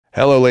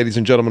Hello, ladies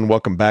and gentlemen.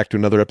 Welcome back to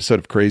another episode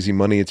of Crazy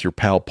Money. It's your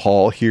pal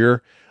Paul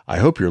here. I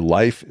hope your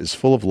life is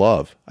full of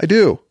love. I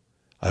do.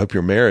 I hope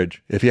your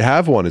marriage, if you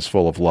have one, is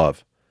full of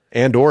love,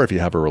 and or if you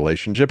have a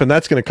relationship. And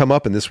that's going to come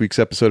up in this week's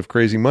episode of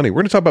Crazy Money.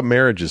 We're going to talk about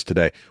marriages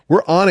today.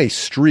 We're on a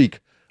streak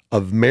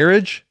of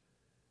marriage,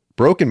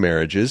 broken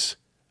marriages,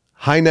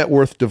 high net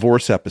worth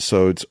divorce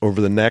episodes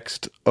over the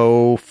next,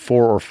 4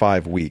 or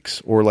 5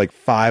 weeks, or like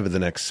 5 of the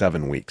next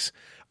 7 weeks.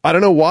 I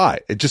don't know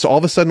why. It just all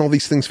of a sudden, all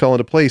these things fell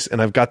into place,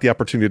 and I've got the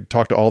opportunity to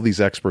talk to all these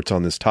experts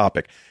on this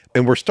topic.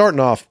 And we're starting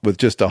off with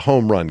just a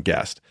home run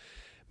guest.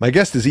 My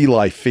guest is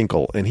Eli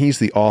Finkel, and he's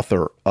the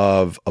author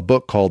of a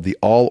book called The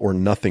All or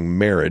Nothing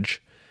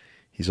Marriage.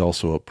 He's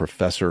also a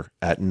professor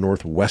at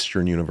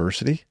Northwestern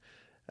University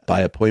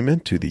by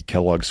appointment to the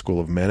Kellogg School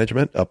of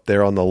Management up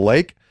there on the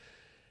lake.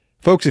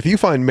 Folks, if you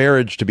find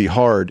marriage to be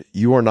hard,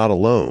 you are not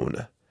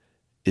alone.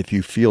 If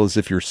you feel as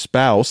if your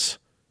spouse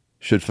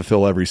should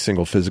fulfill every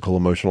single physical,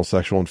 emotional,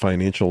 sexual, and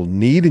financial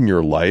need in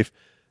your life,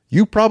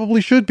 you probably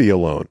should be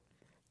alone.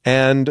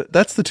 And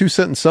that's the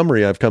 2-sentence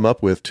summary I've come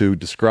up with to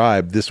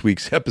describe this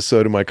week's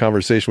episode of my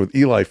conversation with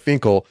Eli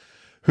Finkel,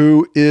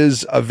 who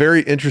is a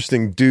very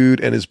interesting dude,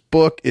 and his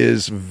book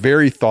is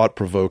very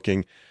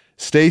thought-provoking.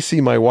 Stacy,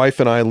 my wife,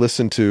 and I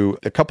listened to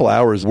a couple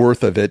hours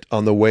worth of it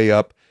on the way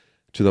up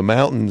to the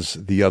mountains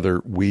the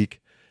other week.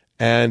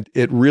 And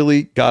it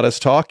really got us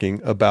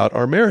talking about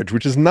our marriage,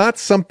 which is not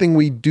something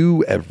we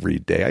do every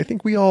day. I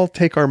think we all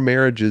take our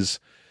marriages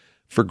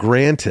for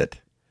granted.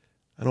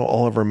 I know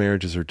all of our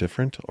marriages are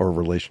different, our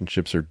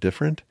relationships are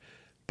different,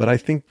 but I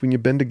think when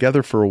you've been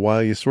together for a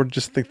while, you sort of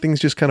just think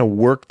things just kind of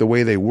work the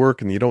way they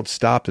work, and you don't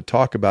stop to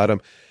talk about them.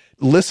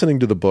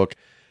 Listening to the book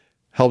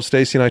helped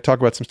Stacy and I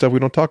talk about some stuff we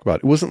don't talk about.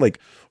 It wasn't like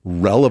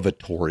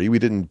revelatory. We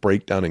didn't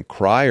break down and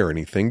cry or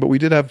anything, but we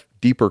did have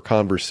deeper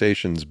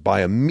conversations by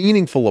a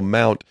meaningful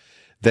amount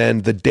than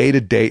the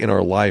day-to-day in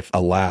our life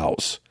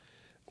allows,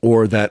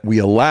 or that we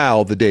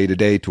allow the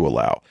day-to-day to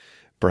allow,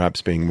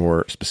 perhaps being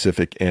more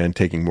specific and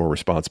taking more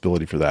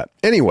responsibility for that.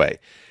 Anyway,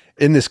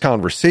 in this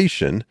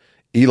conversation,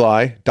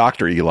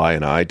 Dr. Eli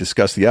and I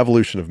discussed the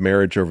evolution of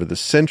marriage over the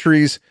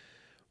centuries,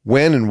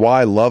 when and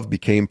why love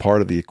became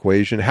part of the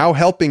equation, how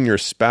helping your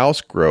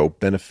spouse grow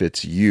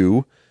benefits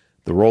you,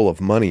 the role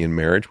of money in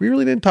marriage. We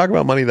really didn't talk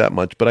about money that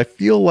much, but I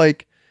feel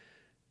like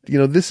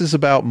this is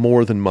about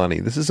more than money.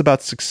 This is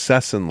about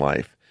success in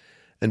life.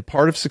 And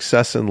part of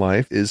success in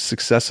life is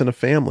success in a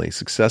family,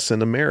 success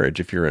in a marriage,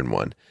 if you're in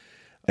one,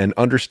 and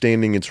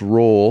understanding its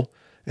role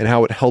and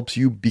how it helps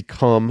you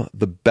become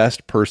the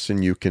best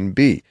person you can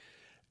be.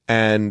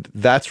 And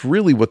that's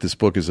really what this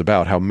book is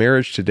about, how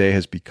marriage today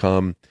has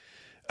become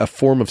a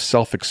form of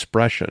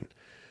self-expression,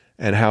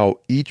 and how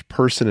each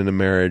person in a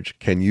marriage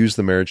can use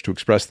the marriage to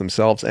express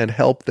themselves and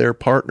help their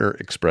partner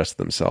express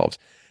themselves.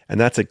 And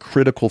that's a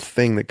critical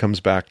thing that comes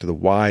back to the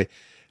why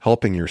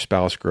helping your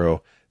spouse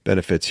grow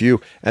benefits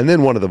you. And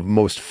then one of the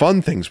most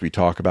fun things we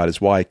talk about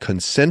is why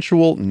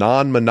consensual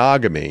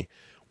non-monogamy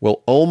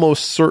will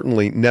almost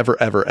certainly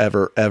never, ever,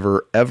 ever,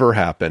 ever, ever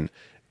happen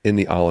in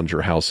the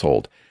Ollinger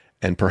household.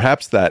 And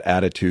perhaps that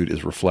attitude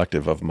is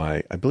reflective of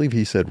my, I believe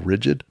he said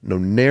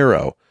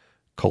narrow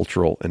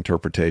cultural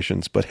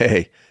interpretations. But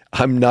hey,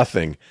 I'm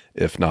nothing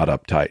if not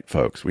uptight,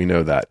 folks. We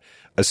know that.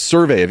 A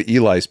survey of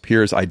Eli's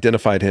peers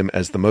identified him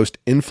as the most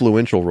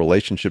influential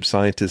relationship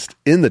scientist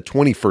in the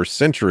 21st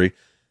century.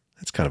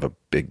 That's kind of a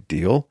big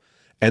deal.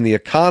 And The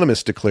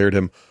Economist declared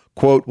him,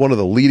 quote, one of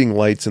the leading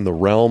lights in the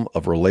realm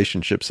of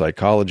relationship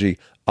psychology.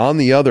 On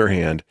the other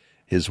hand,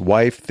 his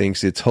wife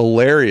thinks it's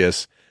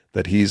hilarious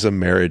that he's a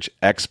marriage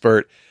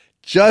expert,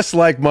 just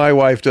like my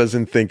wife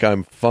doesn't think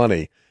I'm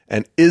funny.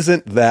 And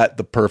isn't that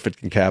the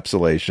perfect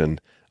encapsulation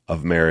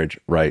of marriage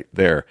right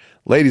there?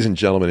 Ladies and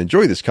gentlemen,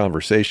 enjoy this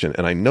conversation,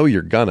 and I know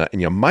you're gonna,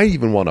 and you might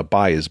even want to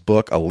buy his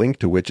book, a link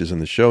to which is in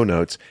the show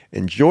notes.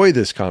 Enjoy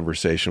this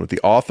conversation with the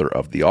author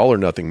of The All or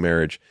Nothing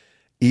Marriage,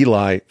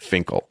 Eli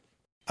Finkel.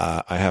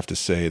 I have to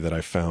say that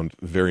I found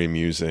very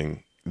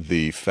amusing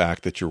the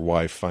fact that your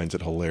wife finds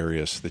it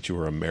hilarious that you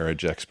are a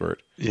marriage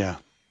expert. Yeah,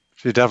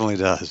 she definitely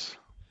does.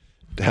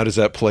 How does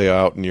that play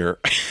out in your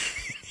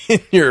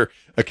in your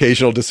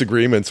occasional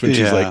disagreements when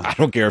she's like, I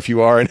don't care if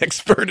you are an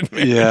expert in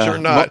marriage or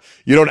not.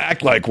 You don't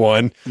act like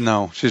one.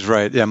 No, she's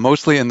right. Yeah,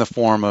 mostly in the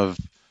form of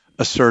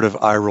assertive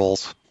eye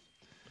rolls.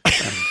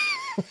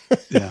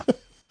 Yeah.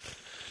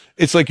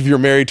 It's like if you're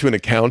married to an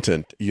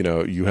accountant,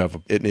 you have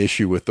an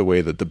issue with the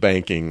way that the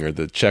banking or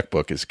the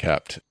checkbook is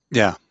kept.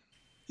 Yeah.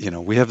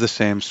 We have the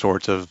same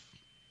sorts of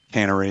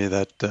cannery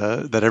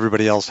that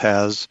everybody else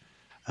has.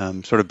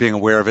 Sort of being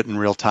aware of it in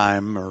real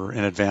time or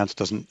in advance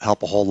doesn't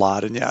help a whole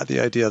lot. And the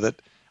idea that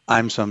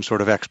I'm some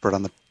sort of expert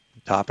on the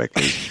topic.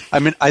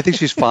 I think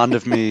she's fond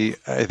of me.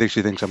 I think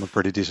she thinks I'm a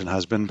pretty decent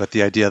husband, but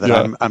the idea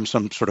that I'm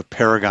some sort of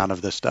paragon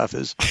of this stuff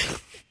is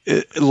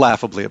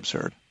laughably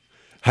absurd.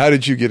 How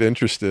did you get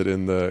interested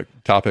in the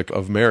topic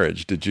of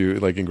marriage? Did you,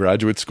 like in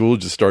graduate school,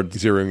 just start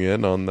zeroing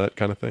in on that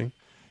kind of thing?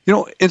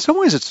 In some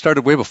ways it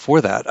started way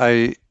before that.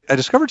 I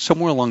discovered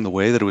somewhere along the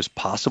way that it was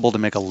possible to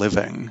make a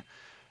living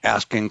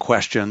asking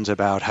questions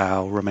about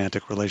how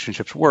romantic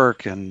relationships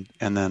work and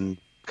then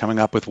coming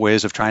up with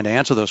ways of trying to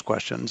answer those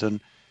questions.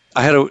 And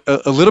I had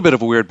a little bit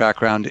of a weird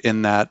background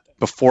in that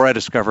before I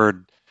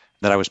discovered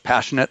that I was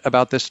passionate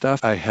about this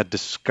stuff, I had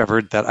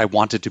discovered that I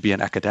wanted to be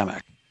an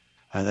academic.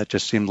 That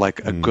just seemed like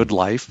a good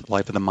life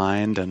of the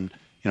mind, and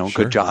Sure.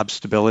 good job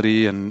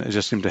stability, and it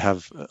just seemed to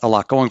have a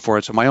lot going for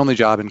it. So my only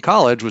job in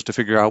college was to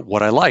figure out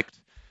what I liked.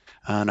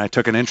 And I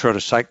took an intro to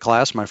psych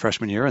class my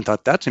freshman year and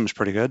thought that seems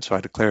pretty good. So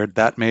I declared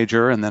that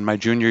major. And then my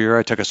junior year,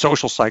 I took a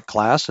social psych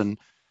class and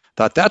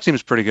thought that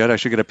seems pretty good. I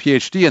should get a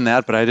PhD in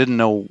that, but I didn't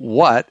know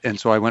what. And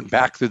so I went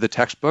back through the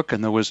textbook,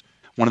 and there was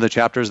one of the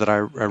chapters that I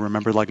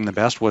remember liking the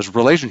best was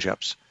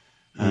relationships.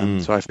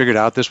 So I figured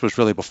out this was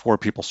really before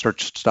people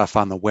searched stuff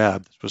on the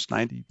web. This was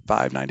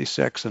 95,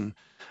 96. And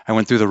I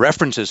went through the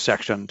references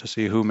section to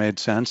see who made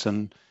sense,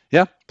 and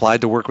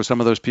applied to work with some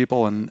of those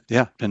people, and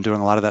been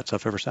doing a lot of that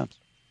stuff ever since.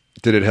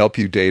 Did it help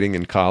you dating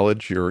in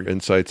college, your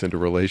insights into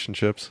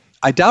relationships?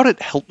 I doubt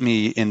it helped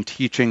me in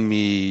teaching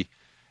me,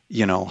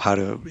 how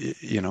to,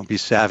 be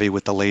savvy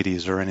with the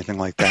ladies or anything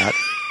like that.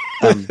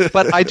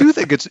 But I do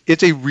think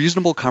it's a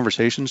reasonable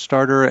conversation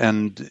starter,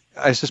 and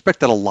I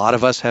suspect that a lot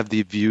of us have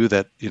the view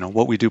that,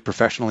 what we do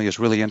professionally is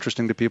really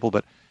interesting to people,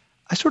 but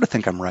I sort of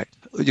think I'm right.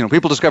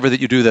 People discover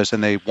that you do this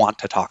and they want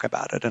to talk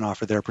about it and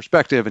offer their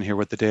perspective and hear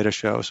what the data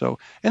show. So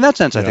in that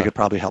sense, I think it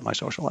probably helped my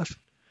social life.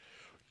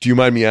 Do you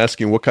mind me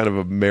asking, what kind of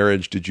a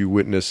marriage did you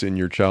witness in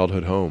your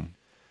childhood home?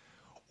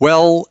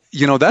 Well,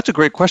 that's a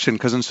great question,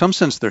 because in some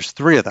sense, there's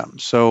three of them.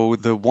 So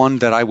the one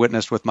that I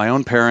witnessed with my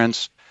own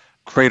parents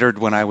cratered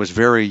when I was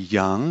very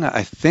young.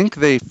 I think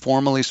they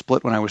formally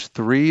split when I was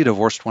 3,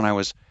 divorced when I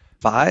was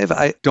 5.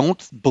 I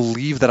don't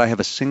believe that I have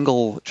a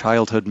single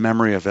childhood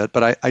memory of it,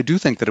 but I do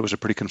think that it was a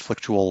pretty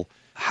conflictual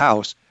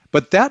house.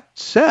 But that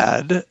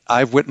said,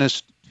 I've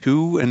witnessed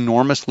 2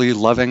 enormously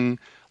loving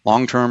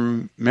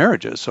long-term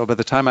marriages. So by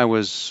the time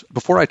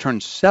before I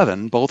turned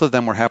 7, both of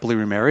them were happily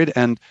remarried,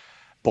 and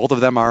both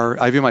of them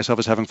I view myself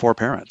as having 4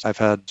 parents.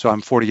 So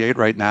I'm 48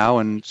 right now,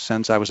 and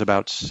since I was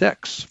about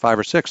 5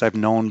 or 6, I've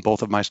known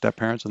both of my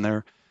step-parents, and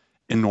they're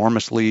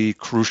enormously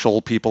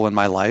crucial people in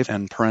my life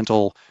and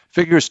parental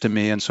figures to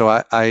me. And so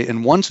I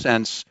in one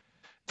sense,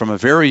 from a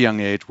very young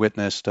age,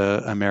 witnessed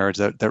a marriage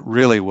that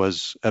really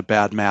was a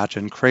bad match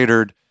and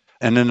cratered.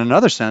 And in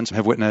another sense,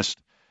 have witnessed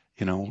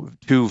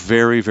 2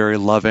 very, very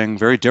loving,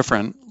 very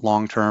different,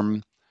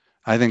 long-term,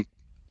 I think,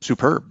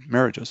 superb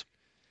marriages.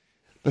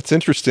 That's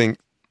interesting.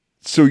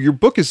 So your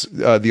book is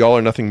The All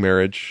or Nothing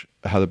Marriage,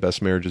 How the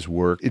Best Marriages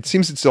Work. It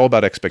seems it's all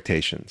about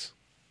expectations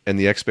and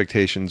the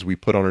expectations we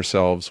put on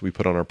ourselves, we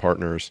put on our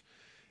partners.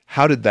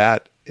 How did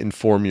that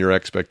inform your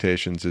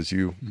expectations as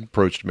you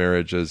approached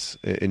marriage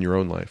in your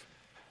own life?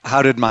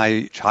 How did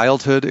my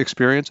childhood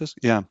experiences?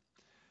 Yeah.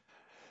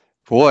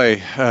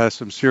 Boy,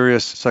 some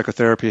serious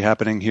psychotherapy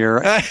happening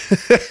here.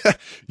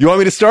 You want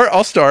me to start?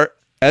 I'll start.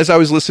 As I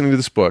was listening to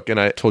this book, and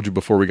I told you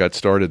before we got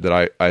started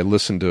that I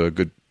listened to a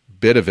good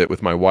bit of it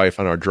with my wife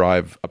on our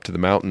drive up to the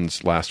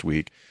mountains last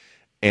week,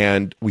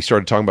 and we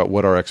started talking about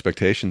what our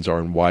expectations are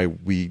and why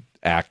we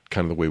act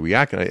kind of the way we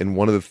act. And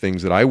one of the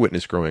things that I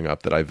witnessed growing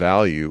up that I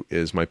value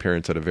is my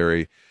parents had a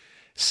very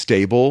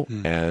stable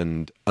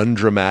and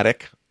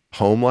undramatic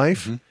home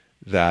life,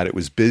 that it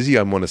was busy.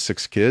 I'm one of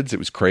 6 kids. It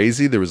was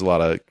crazy. There was a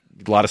lot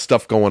of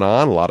stuff going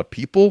on, a lot of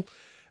people,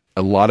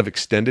 a lot of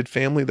extended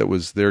family that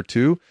was there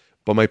too.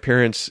 But my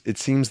parents, it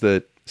seems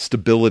that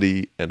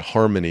stability and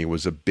harmony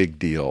was a big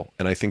deal.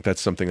 And I think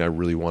that's something I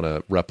really want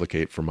to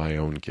replicate for my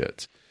own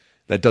kids.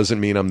 That doesn't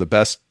mean I'm the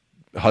best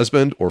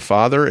husband or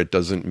father. It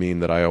doesn't mean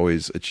that I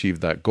always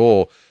achieved that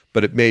goal,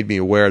 but it made me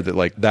aware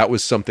that that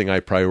was something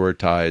I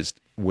prioritized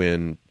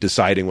when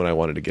deciding when I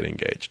wanted to get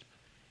engaged.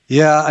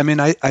 Yeah, I mean,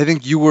 I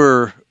think you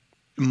were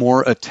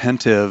more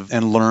attentive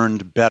and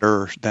learned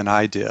better than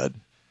I did.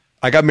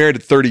 I got married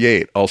at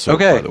 38 also.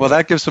 Okay, well,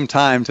 that gives some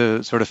time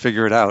to sort of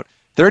figure it out.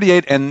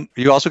 38, and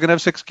you also going to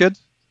have 6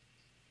 kids?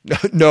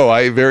 No,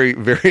 I very,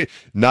 very,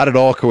 not at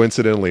all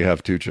coincidentally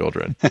have 2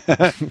 children.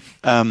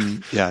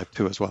 Yeah,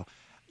 2 as well.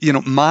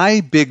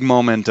 My big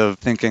moment of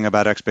thinking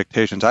about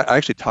expectations, I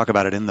actually talk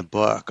about it in the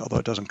book, although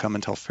it doesn't come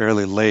until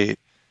fairly late,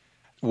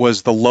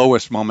 was the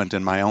lowest moment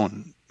in my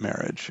own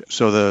marriage.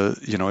 So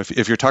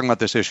if you're talking about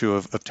this issue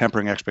of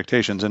tempering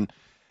expectations, and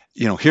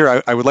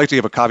here I would like to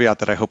give a caveat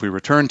that I hope we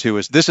return to,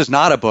 is this is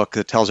not a book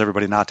that tells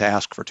everybody not to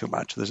ask for too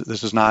much.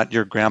 This is not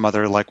your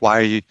grandmother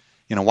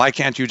why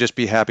can't you just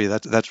be happy?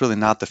 That's really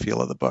not the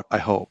feel of the book, I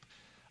hope.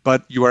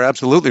 But you are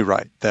absolutely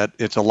right that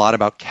it's a lot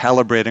about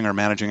calibrating or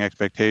managing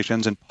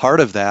expectations, and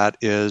part of that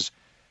is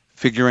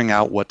figuring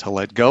out what to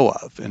let go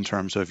of in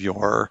terms of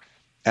your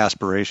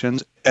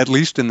aspirations, at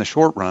least in the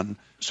short run.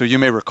 So you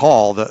may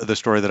recall the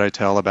story that I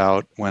tell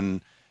about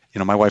when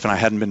my wife and I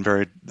hadn't been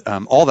married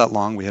all that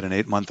long. We had an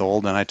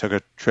 8-month-old, and I took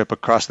a trip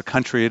across the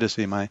country to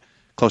see my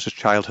closest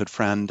childhood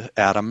friend,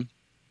 Adam,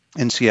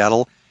 in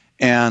Seattle.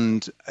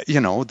 And,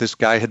 this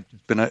guy had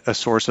been a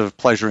source of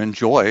pleasure and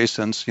joy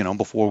since,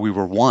 before we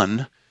were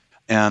 1.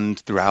 And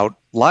throughout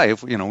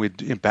life, we'd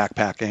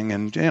backpacking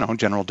and,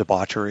 general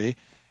debauchery.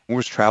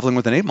 was traveling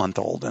with an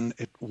 8-month-old, and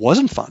it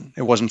wasn't fun.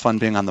 It wasn't fun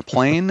being on the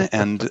plane,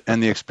 and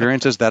the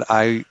experiences that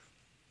I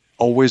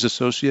always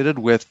associated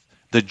with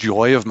the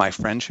joy of my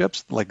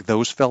friendships, like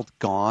those felt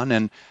gone.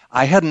 And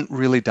I hadn't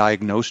really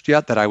diagnosed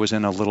yet that I was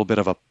in a little bit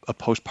of a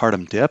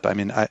postpartum dip. I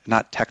mean,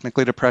 not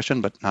technically depression,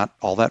 but not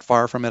all that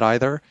far from it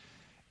either.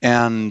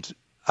 And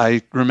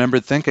I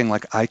remembered thinking,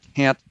 like, I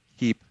can't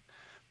keep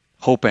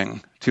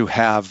hoping to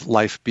have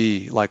life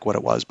be like what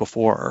it was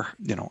before,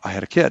 I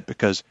had a kid,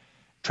 because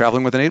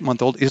traveling with an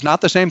 8-month-old is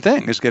not the same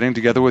thing as getting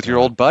together with your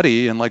old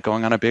buddy and like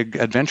going on a big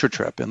adventure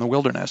trip in the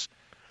wilderness.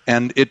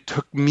 And it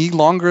took me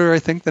longer, I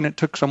think, than it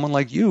took someone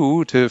like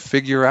you to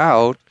figure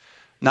out,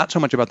 not so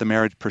much about the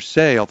marriage per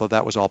se, although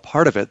that was all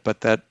part of it,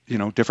 but that,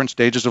 different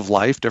stages of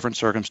life, different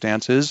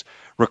circumstances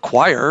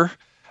require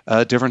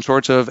different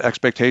sorts of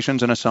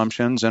expectations and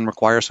assumptions, and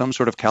require some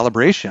sort of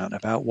calibration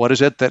about what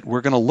is it that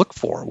we're going to look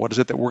for? What is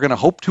it that we're going to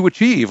hope to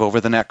achieve over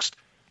the next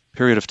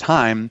period of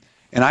time?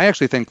 And I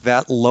actually think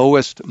that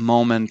lowest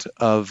moment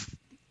of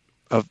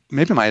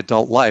maybe my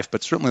adult life,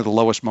 but certainly the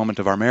lowest moment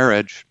of our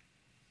marriage,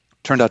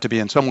 turned out to be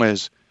in some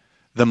ways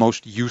the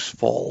most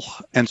useful,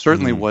 and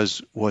certainly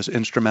was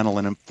instrumental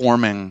in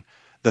informing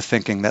the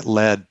thinking that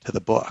led to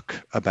the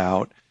book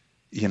about,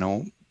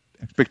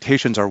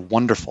 expectations are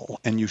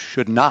wonderful, and you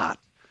should not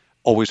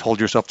always hold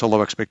yourself to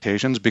low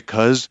expectations,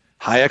 because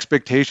high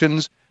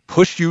expectations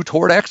push you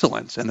toward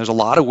excellence. And there's a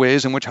lot of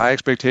ways in which high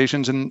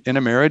expectations in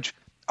a marriage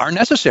are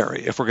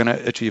necessary if we're going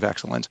to achieve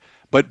excellence.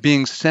 But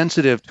being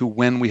sensitive to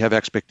when we have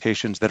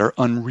expectations that are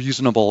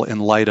unreasonable in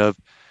light of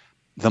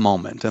the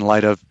moment, in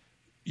light of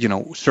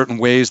certain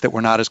ways that we're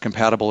not as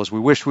compatible as we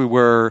wish we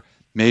were.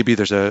 Maybe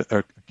there's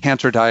a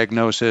cancer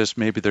diagnosis.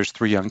 Maybe there's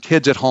 3 young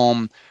kids at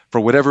home. For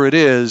whatever it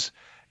is,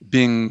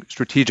 being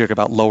strategic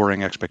about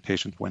lowering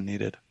expectations when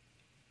needed.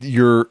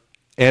 Your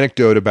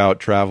anecdote about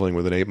traveling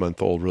with an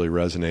 8-month-old really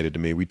resonated to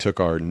me. We took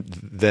our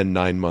then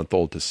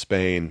 9-month-old to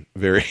Spain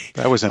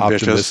that was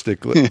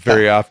optimistically,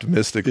 very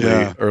optimistically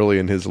early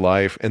in his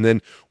life. And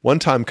then one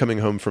time coming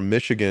home from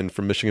Michigan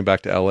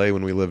back to LA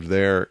when we lived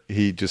there,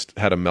 he just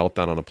had a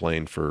meltdown on a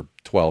plane for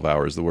 12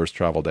 hours, the worst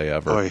travel day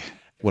ever. Oy.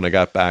 When I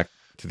got back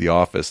to the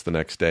office the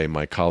next day,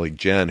 my colleague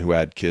Jen, who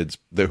had kids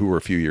who were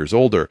a few years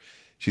older,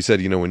 she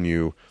said, when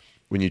you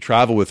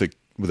travel with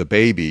a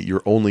baby,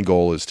 your only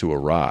goal is to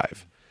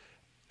arrive.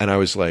 And I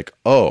was like,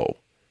 oh,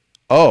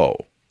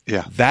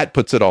 yeah, that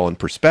puts it all in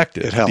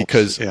perspective. It helps,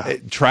 because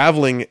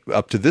traveling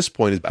up to this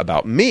point is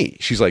about me.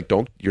 She's like,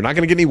 you're not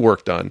going to get any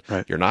work done.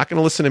 Right. You're not going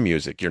to listen to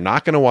music. You're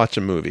not going to watch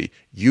a movie.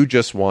 You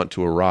just want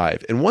to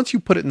arrive. And once you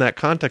put it in that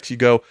context, you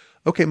go,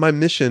 okay, my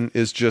mission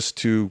is just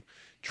to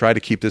try to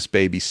keep this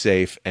baby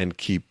safe and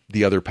keep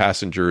the other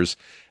passengers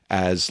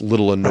as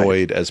little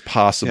annoyed as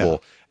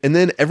possible. Yeah. And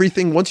then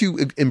everything, once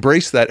you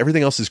embrace that,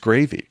 everything else is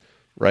gravy,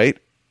 right?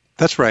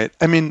 That's right.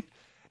 I mean,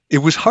 it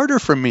was harder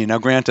for me. Now,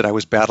 granted, I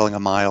was battling a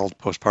mild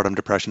postpartum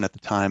depression at the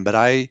time, but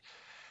I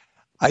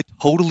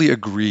totally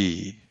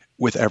agree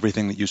with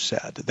everything that you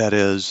said. That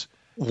is,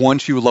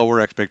 once you lower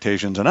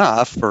expectations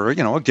enough for,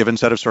 a given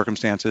set of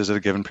circumstances at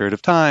a given period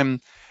of time,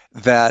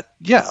 that,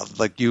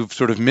 like you've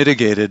sort of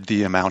mitigated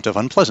the amount of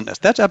unpleasantness.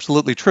 That's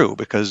absolutely true,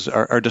 because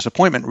our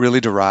disappointment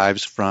really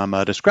derives from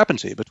a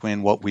discrepancy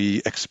between what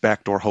we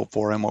expect or hope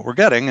for and what we're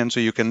getting. And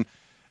so you can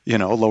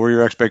lower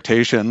your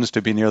expectations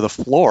to be near the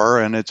floor,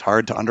 and it's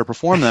hard to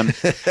underperform them.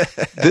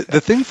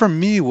 The thing for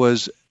me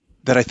was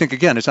that I think,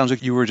 again, it sounds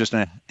like you were just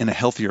in a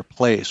healthier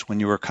place when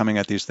you were coming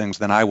at these things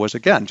than I was,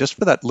 again, just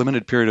for that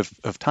limited period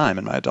of time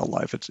in my adult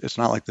life. It's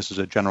not like this is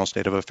a general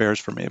state of affairs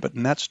for me, but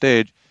in that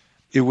stage,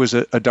 it was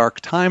a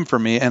dark time for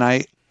me, and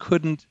I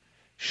couldn't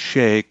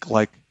shake,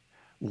 like,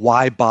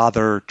 why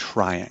bother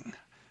trying?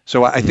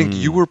 So I think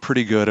you were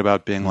pretty good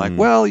about being like,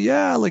 well,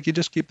 yeah, like you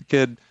just keep the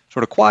kid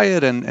sort of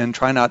quiet and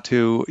try not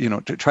to,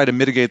 to try to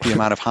mitigate the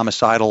amount of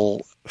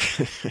homicidal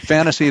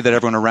fantasy that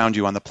everyone around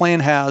you on the plane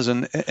has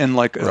and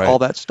like all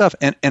that stuff.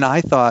 And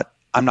I thought,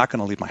 I'm not going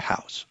to leave my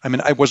house. I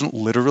mean, I wasn't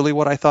literally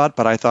what I thought,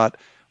 but I thought,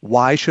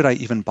 why should I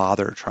even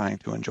bother trying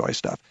to enjoy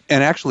stuff?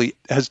 And actually,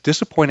 as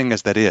disappointing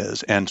as that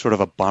is, and sort of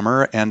a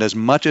bummer, and as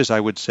much as I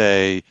would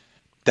say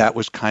that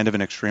was kind of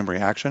an extreme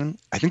reaction,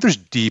 I think there's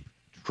deep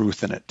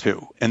truth in it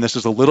too. And this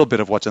is a little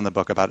bit of what's in the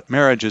book about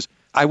marriage. Is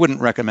I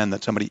wouldn't recommend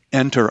that somebody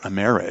enter a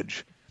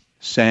marriage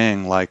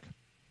saying like,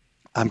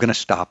 I'm going to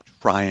stop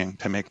trying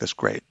to make this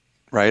great,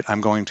 right? I'm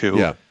going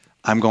to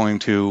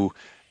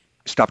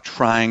stop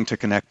trying to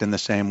connect in the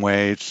same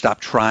way, stop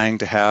trying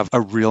to have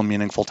a real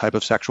meaningful type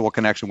of sexual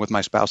connection with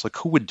my spouse. Like,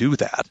 who would do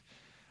that?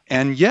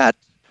 And yet,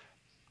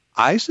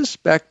 I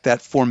suspect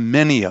that for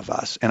many of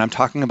us, and I'm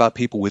talking about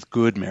people with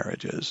good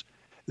marriages,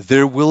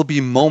 there will be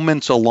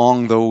moments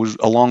along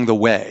the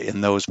way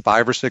in those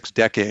 5 or 6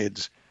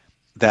 decades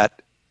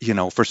that,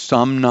 for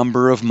some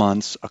number of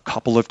months, a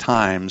couple of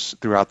times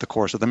throughout the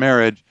course of the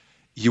marriage,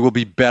 you will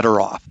be better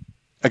off.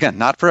 Again,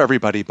 not for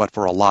everybody, but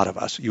for a lot of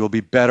us, you will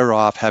be better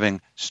off having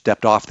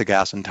stepped off the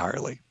gas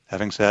entirely,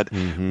 having said,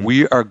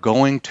 we are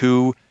going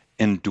to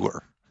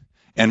endure.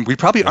 And we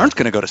probably aren't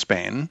going to go to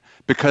Spain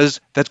because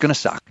that's going to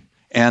suck.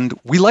 And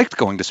we liked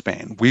going to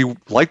Spain. We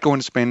liked going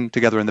to Spain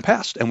together in the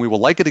past, and we will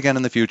like it again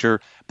in the future,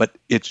 but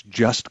it's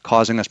just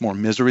causing us more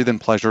misery than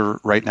pleasure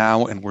right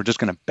now, and we're just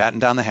going to batten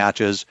down the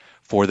hatches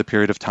for the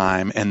period of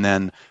time, and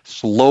then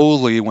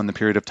slowly, when the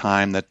period of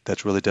time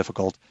that's really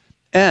difficult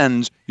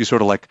ends, you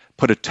sort of like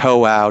put a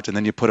toe out, and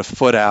then you put a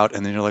foot out,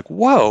 and then you're like,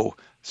 whoa,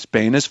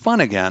 Spain is fun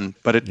again,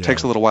 but it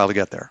takes a little while to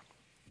get there.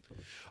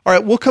 All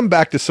right, we'll come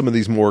back to some of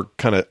these more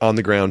kind of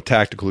on-the-ground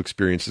tactical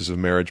experiences of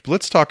marriage, but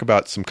let's talk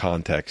about some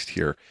context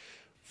here.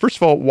 First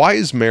of all, why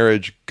is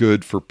marriage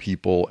good for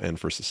people and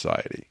for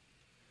society?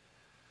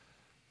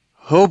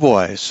 Oh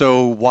boy.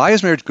 So why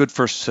is marriage good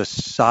for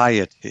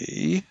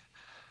society?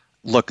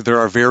 Look, there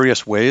are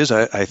various ways,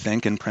 I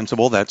think, in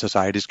principle, that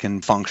societies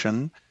can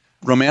function.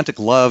 Romantic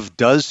love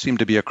does seem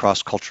to be a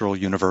cross-cultural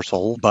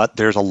universal, but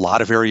there's a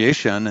lot of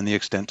variation in the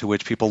extent to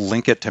which people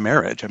link it to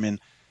marriage. I mean,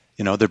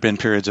 there have been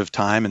periods of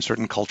time in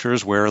certain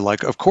cultures where,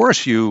 like, of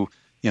course you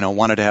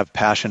wanted to have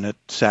passionate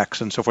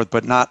sex and so forth,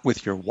 but not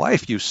with your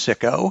wife, you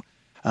sicko.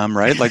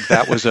 Right? Like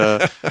that was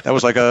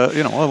like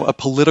a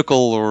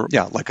political or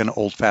like an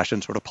old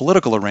fashioned sort of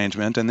political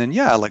arrangement. And then,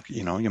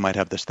 you might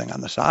have this thing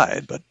on the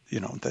side, but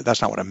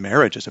that's not what a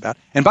marriage is about.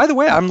 And by the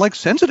way, I'm like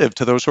sensitive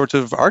to those sorts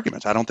of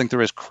arguments. I don't think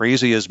they're as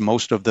crazy as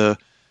most of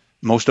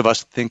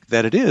us think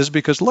that it is,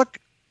 because look,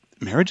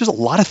 marriage is a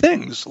lot of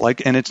things.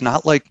 And it's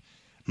not like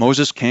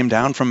Moses came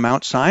down from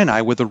Mount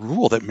Sinai with a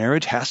rule that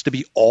marriage has to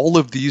be all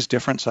of these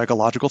different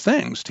psychological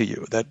things to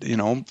you.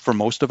 That, for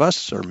most of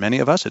us, or many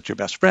of us, it's your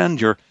best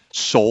friend, your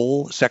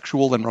sole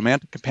sexual and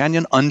romantic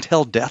companion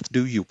until death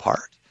do you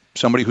part.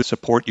 Somebody who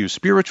support you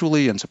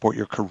spiritually and support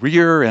your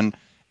career and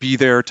be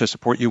there to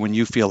support you when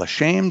you feel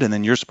ashamed, and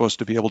then you're supposed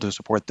to be able to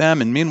support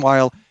them. And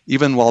meanwhile,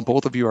 even while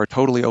both of you are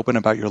totally open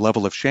about your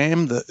level of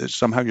shame,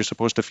 somehow you're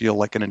supposed to feel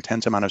like an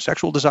intense amount of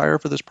sexual desire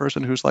for this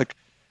person who's like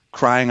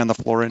crying on the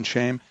floor in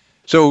shame.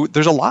 So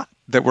there's a lot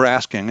that we're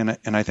asking,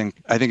 and I think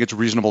it's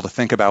reasonable to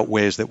think about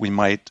ways that we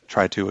might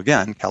try to,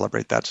 again,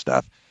 calibrate that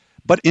stuff.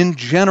 But in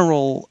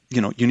general,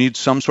 you need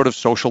some sort of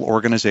social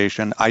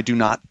organization. I do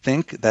not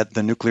think that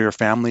the nuclear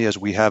family as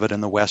we have it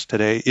in the West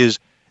today is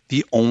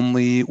the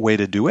only way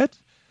to do it.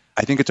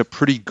 I think it's a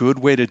pretty good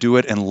way to do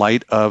it in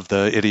light of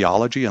the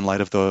ideology, in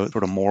light of the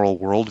sort of moral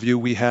worldview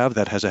we have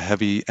that has a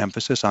heavy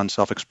emphasis on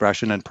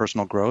self-expression and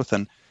personal growth.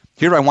 And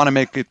here I want to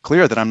make it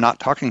clear that I'm not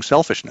talking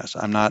selfishness.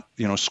 I'm not,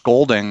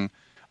 scolding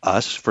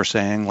us for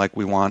saying like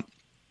we want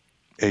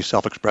a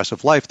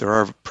self-expressive life. There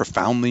are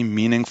profoundly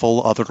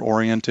meaningful,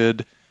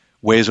 other-oriented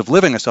ways of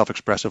living a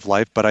self-expressive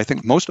life, but I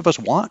think most of us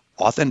want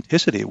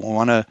authenticity. We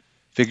want to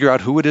figure out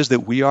who it is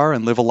that we are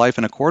and live a life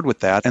in accord with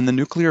that. And the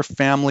nuclear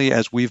family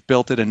as we've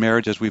built it and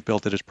marriage as we've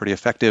built it is pretty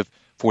effective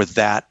for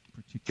that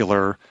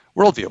particular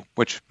worldview,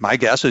 which my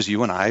guess is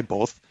you and I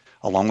both,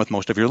 along with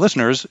most of your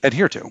listeners,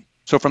 adhere to.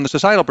 So from the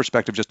societal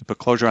perspective, just to put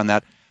closure on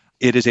that,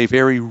 it is a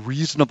very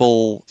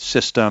reasonable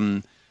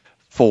system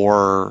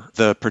for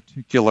the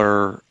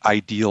particular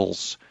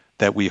ideals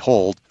that we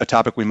hold. A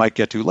topic we might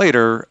get to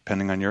later,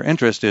 depending on your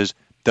interest, is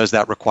does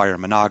that require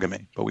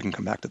monogamy? But we can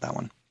come back to that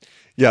one.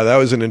 Yeah, that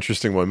was an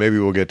interesting one. Maybe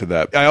we'll get to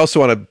that. I also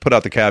want to put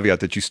out the caveat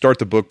that you start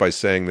the book by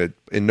saying that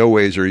in no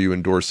ways are you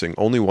endorsing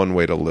only one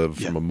way to live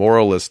from a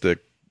moralistic,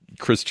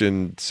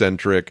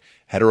 Christian-centric,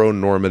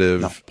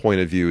 heteronormative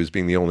point of view as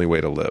being the only way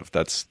to live.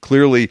 That's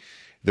clearly,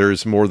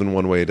 there's more than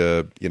one way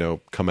to,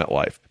 come at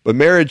life. But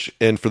marriage,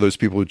 and for those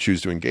people who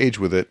choose to engage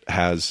with it,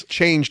 has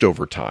changed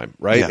over time,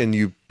 right? Yeah. And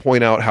you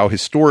point out how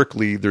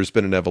historically there's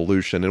been an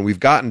evolution, and we've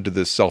gotten to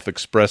this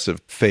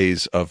self-expressive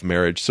phase of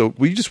marriage. So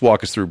will you just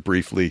walk us through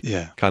briefly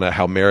kind of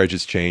how marriage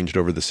has changed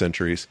over the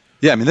centuries?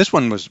 Yeah, I mean, this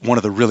one was one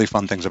of the really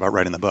fun things about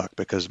writing the book,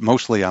 because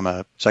mostly I'm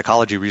a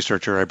psychology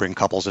researcher. I bring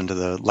couples into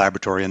the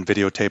laboratory and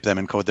videotape them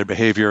and code their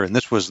behavior. And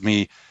this was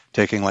me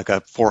taking like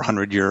a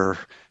 400-year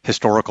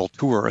historical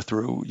tour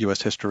through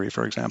U.S. history,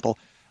 for example.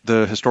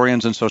 The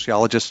historians and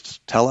sociologists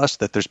tell us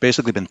that there's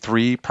basically been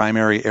three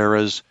primary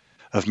eras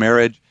of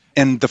marriage.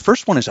 And the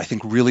first one is, I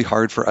think, really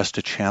hard for us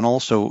to channel.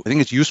 So I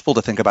think it's useful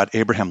to think about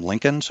Abraham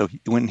Lincoln. So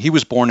when he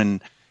was born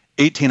in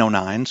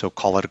 1809, so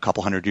call it a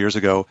couple hundred years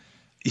ago,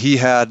 he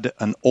had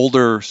an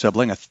older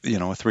sibling, a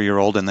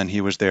 3-year-old, and then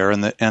he was there.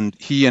 And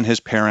he and his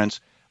parents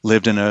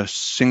lived in a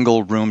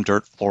single-room,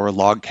 dirt floor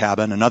log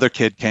cabin. Another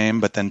kid came,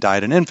 but then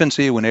died in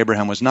infancy when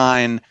Abraham was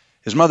 9.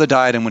 His mother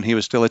died, and when he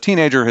was still a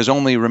teenager, his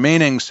only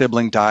remaining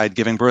sibling died,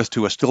 giving birth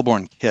to a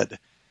stillborn kid.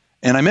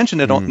 And I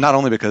mentioned it not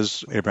only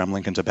because Abraham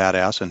Lincoln's a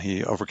badass and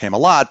he overcame a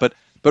lot, but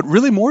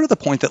really more to the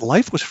point that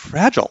life was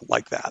fragile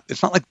like that.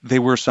 It's not like they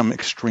were some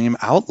extreme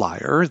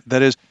outlier.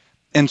 That is,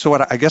 and so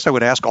I guess I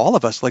would ask all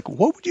of us, like,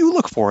 what would you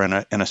look for in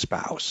a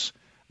spouse?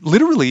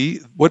 Literally,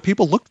 what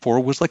people looked for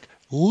was like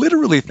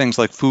literally things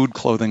like food,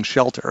 clothing,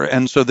 shelter.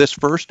 And so this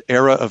first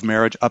era of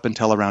marriage up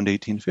until around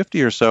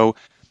 1850 or so,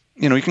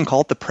 you can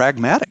call it the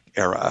pragmatic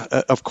era.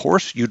 Of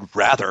course, you'd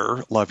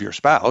rather love your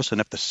spouse. And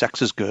if the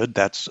sex is good,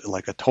 that's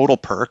like a total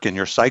perk and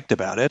you're psyched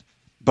about it.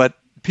 But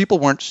people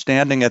weren't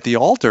standing at the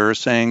altar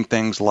saying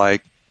things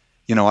like,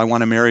 I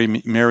want to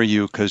marry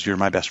you because you're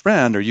my best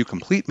friend or you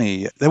complete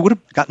me, that would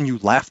have gotten you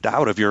laughed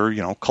out of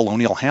your,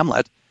 colonial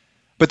Hamlet.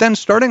 But then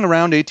starting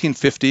around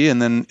 1850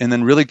 and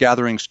then really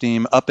gathering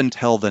steam up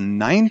until so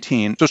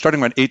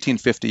starting around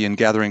 1850 and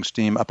gathering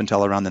steam up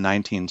until around the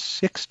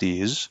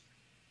 1960s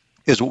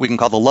is what we can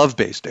call the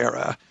love-based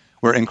era,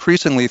 where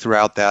increasingly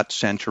throughout that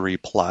century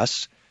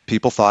plus,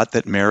 people thought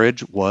that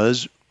marriage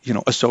was,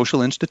 a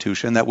social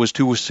institution that was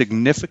to a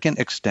significant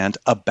extent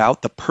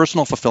about the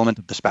personal fulfillment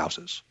of the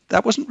spouses.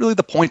 That wasn't really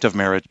the point of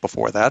marriage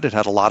before that. It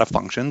had a lot of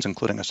functions,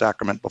 including a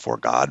sacrament before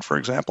God, for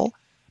example.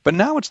 But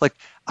now it's like,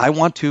 I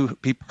want to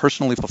be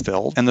personally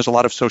fulfilled. And there's a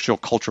lot of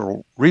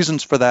socio-cultural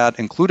reasons for that,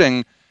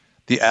 including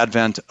the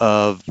advent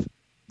of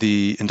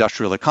the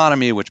industrial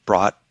economy, which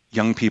brought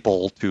young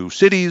people to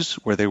cities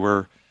where they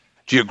were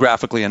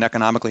geographically and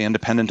economically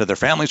independent of their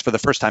families for the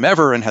first time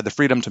ever and had the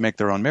freedom to make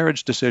their own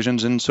marriage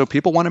decisions. And so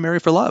people want to marry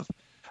for love.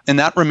 And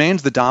that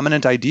remains the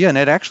dominant idea. And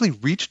it actually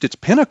reached its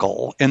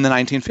pinnacle in the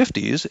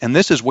 1950s. And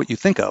this is what you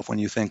think of when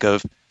you think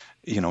of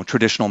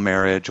traditional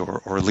marriage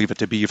or Leave It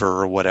to Beaver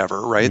or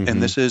whatever, right? Mm-hmm.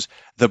 And this is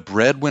the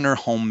breadwinner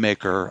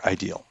homemaker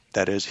ideal.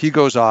 That is, he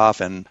goes off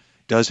and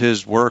does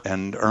his work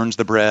and earns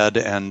the bread,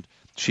 and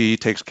she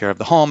takes care of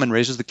the home and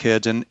raises the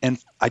kids. And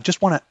I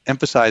just want to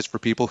emphasize for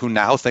people who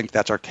now think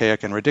that's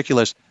archaic and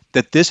ridiculous,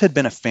 that this had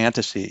been a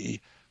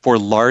fantasy for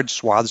large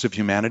swaths of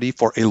humanity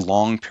for a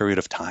long period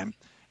of time.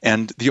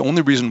 And the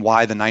only reason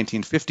why the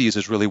 1950s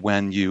is really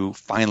when you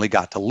finally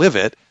got to live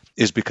it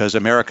is because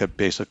America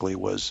basically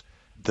was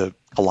the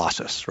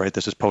colossus, right?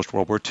 This is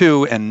post-World War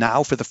II. And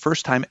now for the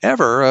first time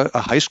ever,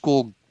 a high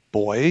school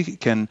boy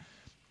can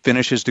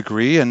finish his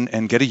degree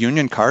and get a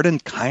union card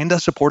and kind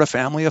of support a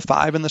family of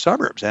 5 in the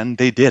suburbs. And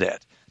they did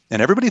it.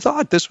 And everybody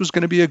thought this was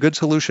going to be a good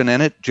solution,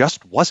 and it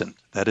just wasn't.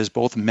 That is,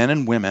 both men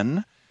and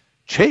women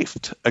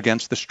chafed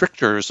against the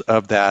strictures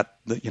of that,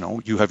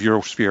 you have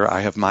your sphere,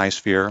 I have my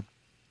sphere.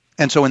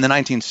 And so in the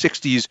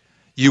 1960s,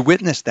 you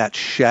witnessed that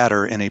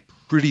shatter in a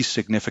pretty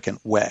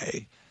significant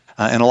way.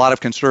 And a lot of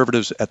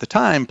conservatives at the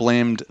time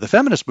blamed the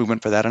feminist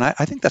movement for that. And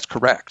I think that's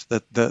correct.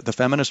 The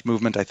feminist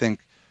movement, I think,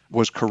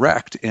 was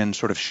correct in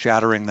sort of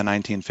shattering the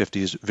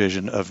 1950s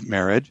vision of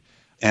marriage.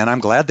 And I'm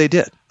glad they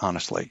did,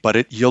 honestly. But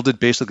it yielded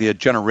basically a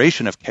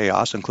generation of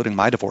chaos, including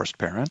my divorced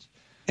parents.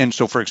 And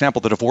so, for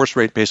example, the divorce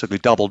rate basically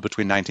doubled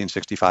between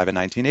 1965 and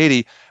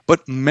 1980.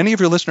 But many of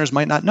your listeners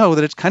might not know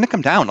that it's kind of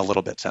come down a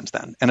little bit since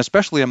then. And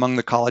especially among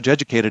the college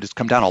educated, it's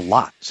come down a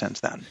lot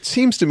since then. It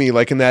seems to me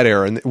like in that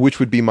era, which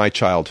would be my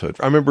childhood,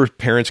 I remember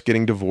parents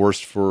getting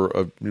divorced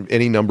for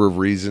any number of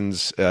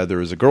reasons. There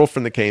was a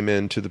girlfriend that came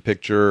into the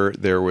picture.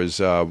 There was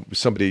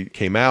somebody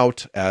came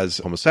out as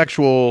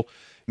homosexual,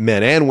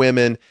 men and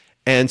women.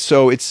 And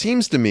so it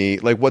seems to me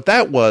like what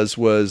that was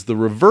the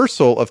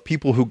reversal of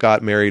people who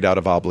got married out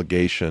of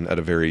obligation at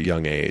a very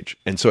young age.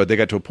 And so they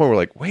got to a point where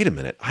like, wait a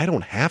minute, I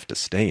don't have to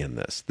stay in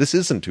this. This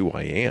isn't who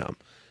I am.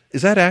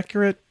 Is that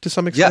accurate to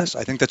some extent? Yes,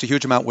 I think that's a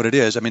huge amount what it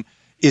is. I mean,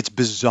 it's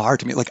bizarre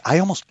to me. Like, I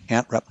almost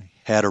can't wrap my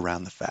head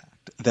around the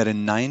fact that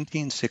in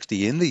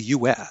 1960 in the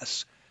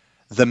U.S.,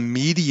 the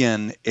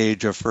median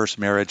age of first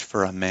marriage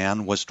for a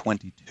man was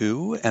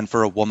 22 and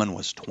for a woman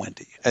was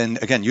 20.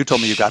 And again, you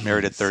told me you got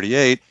married at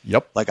 38.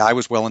 Yep. Like, I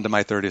was well into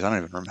my 30s. I don't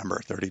even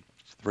remember,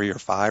 33 or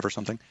 5 or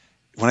something.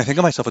 When I think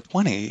of myself at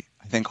 20,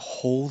 I think,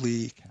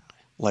 holy cow.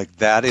 Like,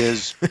 that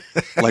is,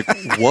 like,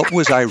 what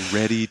was I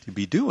ready to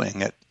be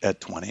doing at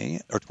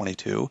 20 or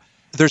 22?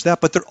 There's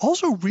that, but there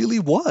also really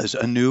was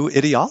a new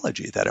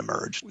ideology that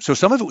emerged. So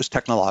some of it was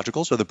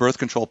technological. So the birth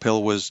control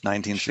pill was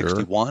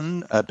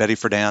 1961. Sure. Betty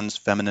Friedan's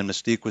feminine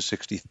mystique was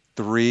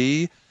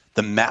 63.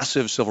 The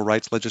massive civil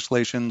rights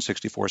legislation,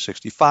 64,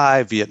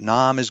 65.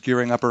 Vietnam is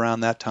gearing up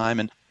around that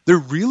time. And there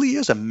really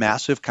is a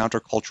massive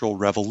countercultural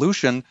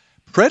revolution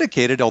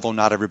predicated, although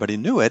not everybody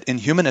knew it, in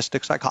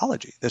humanistic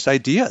psychology. This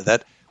idea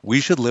that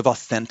we should live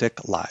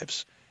authentic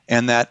lives,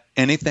 and that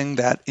anything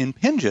that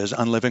impinges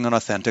on living an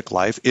authentic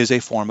life is a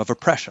form of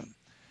oppression.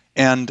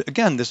 And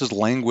again, this is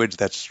language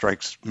that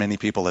strikes many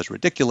people as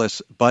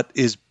ridiculous, but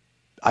is,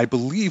 I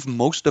believe,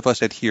 most of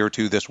us adhere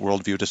to this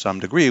worldview to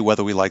some degree,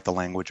 whether we like the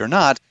language or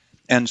not.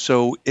 And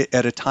so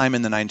at a time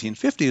in the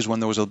 1950s when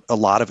there was a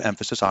lot of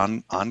emphasis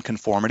on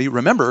conformity,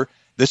 remember,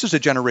 this is a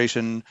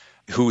generation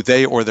who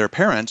they or their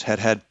parents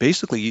had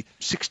basically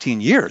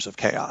 16 years of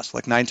chaos.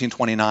 Like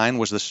 1929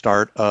 was the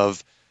start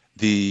of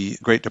the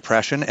Great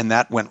Depression, and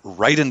that went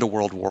right into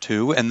World War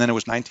II. And then it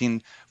was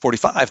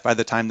 1945 by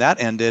the time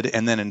that ended.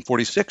 And then in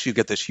 46, you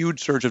get this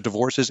huge surge of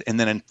divorces. And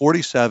then in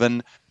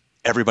 47,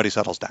 everybody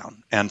settles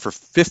down. And for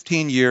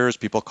 15 years,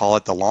 people call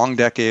it the long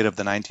decade of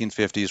the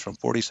 1950s, from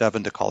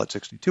 47 to call it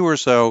 62 or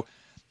so.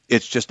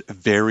 It's just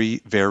very,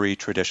 very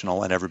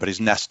traditional, and everybody's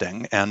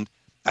nesting. And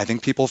I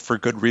think people, for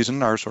good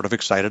reason, are sort of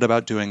excited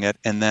about doing it.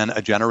 And then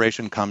a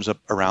generation comes up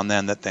around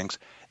then that thinks,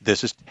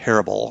 this is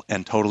terrible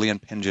and totally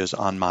impinges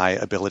on my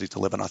ability to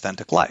live an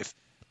authentic life.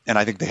 And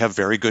I think they have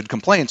very good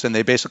complaints, and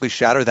they basically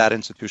shatter that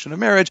institution of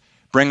marriage,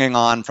 bringing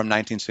on from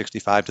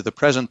 1965 to the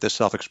present this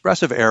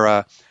self-expressive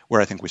era where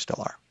I think we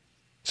still are.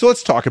 So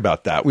let's talk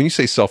about that. When you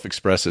say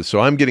self-expressive, so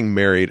I'm getting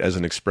married as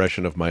an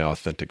expression of my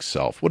authentic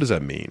self. What does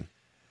that mean?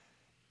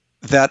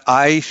 That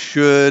I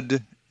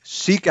should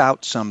seek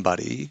out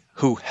somebody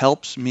who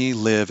helps me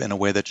live in a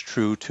way that's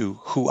true to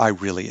who I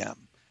really am.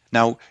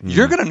 Now,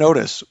 you're going to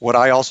notice what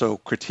I also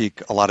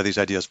critique a lot of these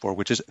ideas for,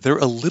 which is they're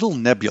a little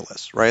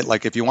nebulous, right?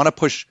 Like if you want to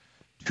push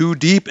too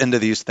deep into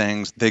these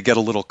things, they get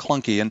a little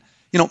clunky. And,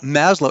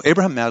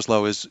 Abraham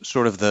Maslow is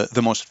sort of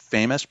the most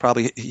famous,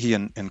 probably he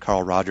and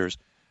Carl Rogers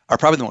are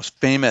probably the most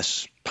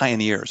famous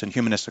pioneers in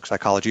humanistic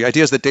psychology,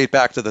 ideas that date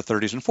back to the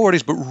 30s and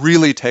 40s, but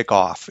really take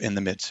off in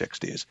the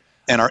mid-60s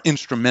and are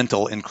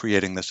instrumental in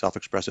creating this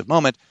self-expressive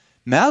moment.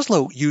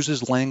 Maslow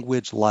uses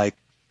language like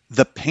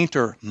the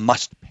painter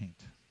must paint,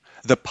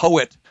 the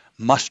poet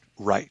must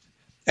write.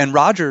 And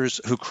Rogers,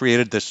 who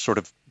created this sort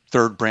of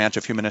third branch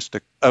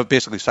of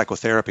basically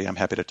psychotherapy, I'm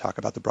happy to talk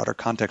about the broader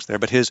context there,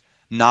 but his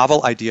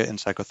novel idea in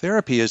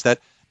psychotherapy is that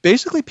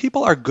basically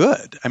people are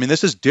good. I mean,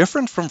 this is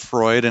different from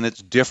Freud and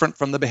it's different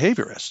from the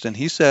behaviorists. And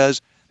he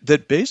says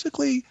that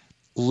basically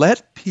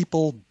let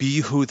people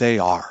be who they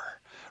are,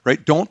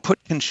 right? Don't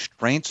put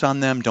constraints on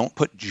them, don't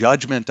put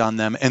judgment on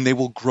them, and they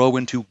will grow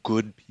into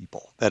good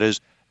people. That is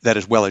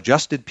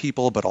well-adjusted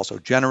people, but also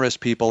generous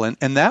people.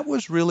 And that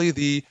was really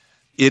the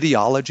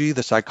ideology,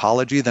 the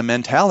psychology, the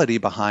mentality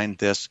behind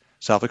this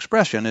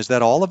self-expression, is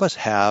that all of us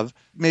have,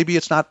 maybe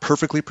it's not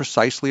perfectly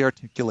precisely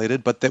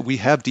articulated, but that we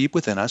have deep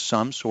within us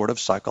some sort of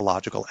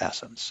psychological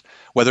essence.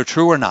 Whether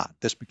true or not,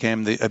 this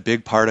became a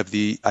big part of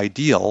the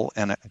ideal,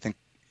 and I think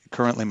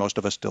currently most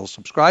of us still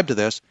subscribe to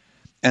this.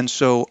 And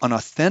so an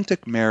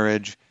authentic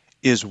marriage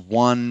is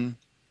one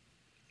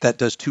that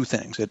does two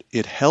things.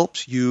 It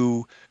helps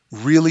you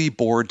really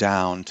bore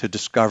down to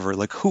discover,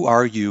 like, who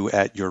are you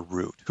at your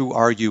root? Who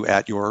are you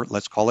at your,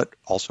 let's call it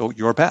also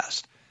your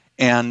best?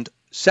 And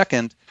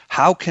second,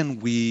 how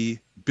can we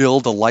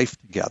build a life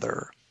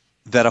together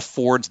that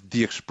affords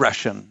the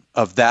expression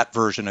of that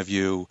version of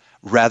you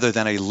rather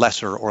than a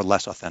lesser or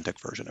less authentic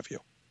version of you?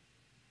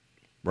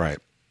 Right.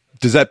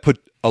 Does that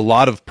put a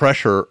lot of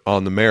pressure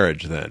on the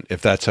marriage then,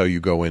 if that's how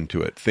you go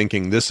into it,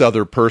 thinking this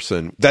other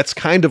person, that's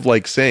kind of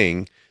like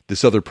saying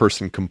this other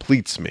person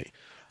completes me.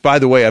 By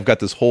the way, I've got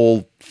this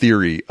whole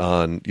theory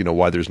on,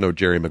 why there's no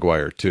Jerry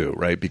Maguire too,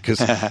 right? Because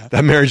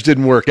that marriage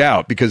didn't work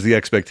out because the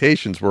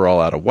expectations were all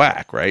out of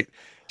whack, right?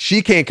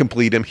 She can't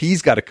complete him.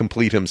 He's got to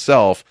complete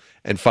himself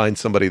and find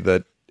somebody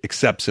that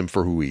accepts him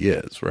for who he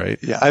is, right?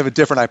 Yeah, I have a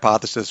different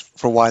hypothesis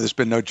for why there's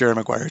been no Jerry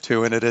Maguire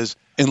 2, and it is,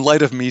 in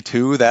light of Me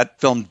Too,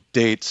 that film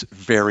dates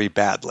very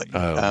badly.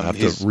 I'll have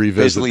he's to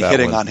revisit basically that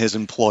hitting one. on his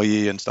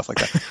employee and stuff like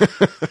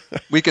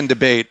that. We can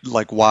debate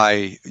like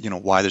why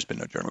there's been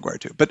no Jerry Maguire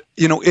 2. But,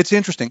 it's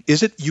interesting.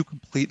 Is it you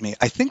complete me?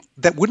 I think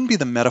that wouldn't be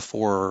the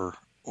metaphor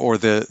or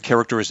the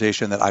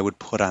characterization that I would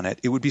put on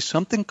it. It would be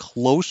something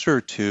closer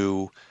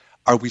to,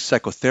 are we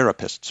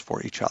psychotherapists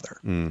for each other?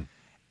 Mm.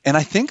 And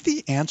I think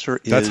the answer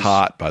is... That's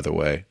hot, by the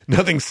way.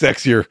 Nothing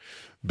sexier,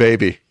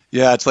 baby.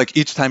 Yeah, it's like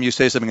each time you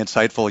say something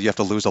insightful, you have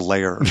to lose a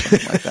layer or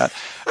something like that.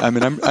 I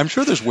mean, I'm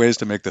sure there's ways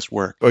to make this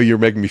work. Oh, you're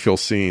making me feel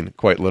seen,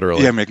 quite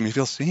literally. Yeah, making me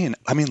feel seen.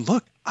 I mean,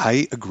 look,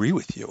 I agree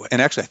with you.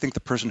 And actually, I think the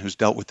person who's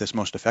dealt with this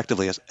most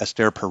effectively is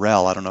Esther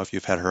Perel. I don't know if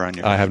you've had her on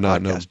your I have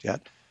not, podcast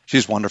yet.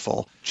 She's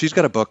wonderful. She's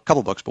got a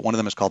couple books, but one of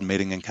them is called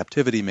Mating in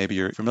Captivity. Maybe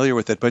you're familiar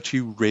with it. But she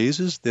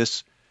raises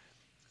this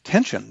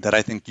tension that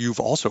I think you've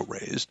also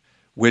raised,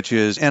 which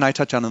is, and I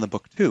touch on in the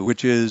book too,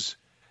 which is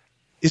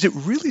it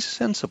really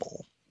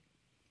sensible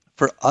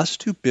for us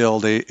to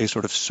build a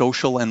sort of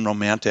social and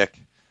romantic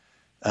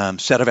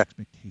set of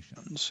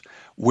expectations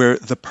where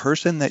the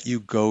person that you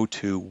go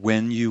to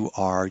when you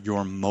are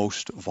your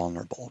most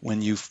vulnerable,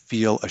 when you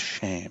feel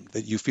ashamed,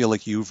 that you feel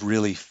like you've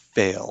really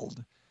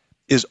failed,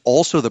 is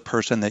also the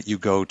person that you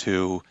go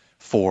to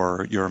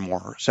for your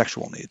more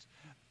sexual needs,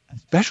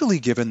 especially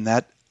given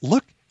that,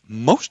 look,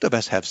 most of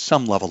us have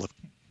some level of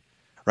kink,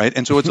 right?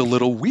 And so it's a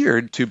little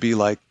weird to be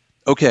like,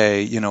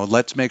 okay,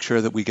 let's make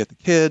sure that we get the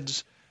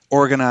kids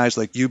organized.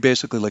 Like, you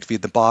basically like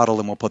feed the bottle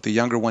and we'll put the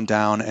younger one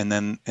down, and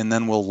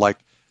then we'll like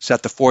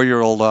set the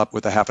 4-year-old up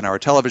with a half-an-hour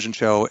television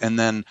show, and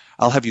then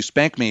I'll have you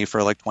spank me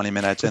for like 20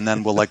 minutes, and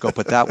then we'll like go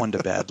put that one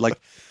to bed. Like,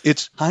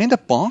 it's kind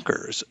of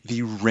bonkers,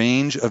 the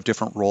range of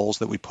different roles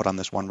that we put on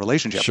this one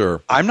relationship.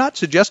 Sure. I'm not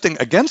suggesting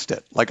against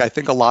it. Like, I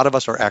think a lot of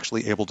us are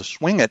actually able to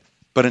swing it,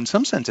 but in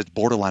some sense, it's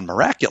borderline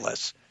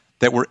miraculous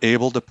that we're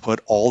able to put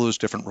all those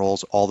different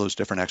roles, all those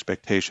different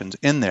expectations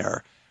in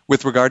there.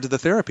 With regard to the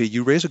therapy,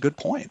 you raise a good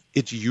point.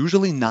 It's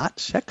usually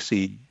not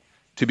sexy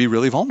to be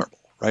really vulnerable,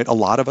 right? A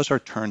lot of us are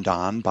turned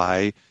on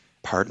by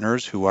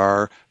partners who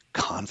are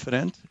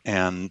confident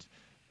in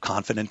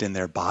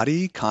their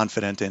body,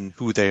 confident in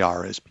who they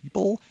are as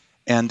people.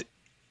 And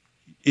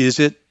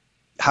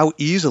how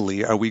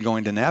easily are we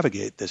going to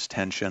navigate this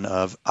tension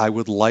of, I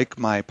would like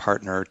my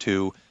partner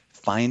to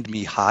find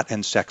me hot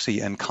and sexy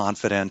and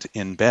confident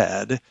in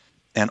bed,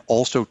 and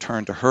also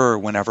turn to her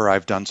whenever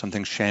I've done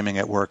something shaming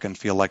at work and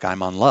feel like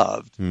I'm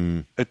unloved.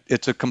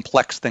 It's a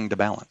complex thing to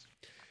balance.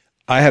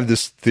 I have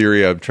this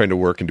theory I'm trying to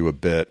work into a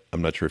bit.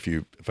 I'm not sure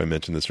if I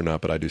mentioned this or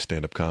not, but I do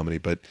stand-up comedy.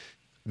 But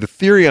The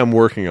theory I'm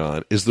working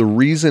on is the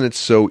reason it's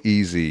so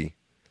easy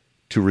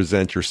to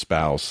resent your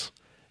spouse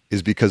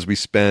is because we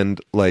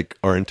spend like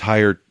our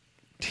entire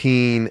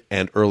teen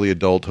and early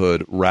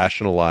adulthood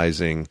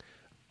rationalizing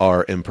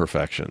our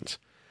imperfections,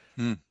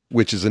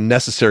 which is a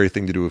necessary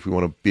thing to do if we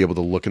want to be able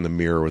to look in the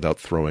mirror without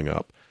throwing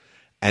up.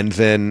 And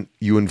then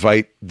you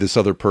invite this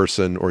other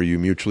person, or you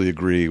mutually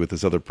agree with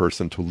this other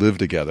person to live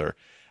together,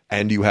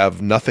 and you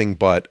have nothing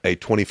but a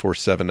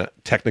 24/7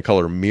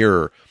 Technicolor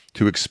mirror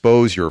to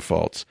expose your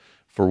faults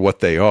for what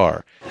they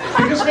are.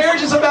 Because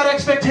marriage is about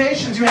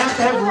expectations. You have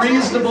to have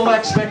reasonable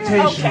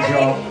expectations,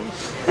 y'all.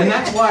 And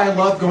that's why I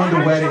love going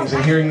to weddings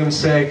and hearing them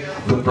say,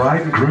 the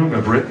bride and groom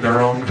have written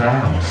their own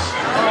vows.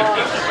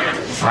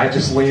 I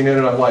just lean in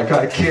and I'm like,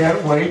 I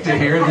can't wait to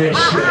hear this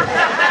shit.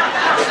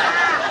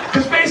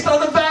 Because based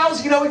on the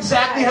vows, you know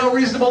exactly how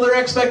reasonable their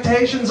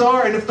expectations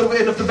are. And if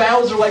the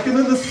vows are like, and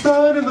then the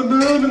sun and the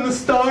moon and the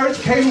stars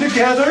came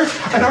together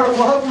and our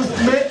love was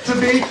meant to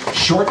be,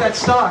 short that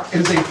stock.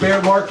 It is a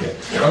fair market,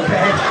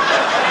 okay?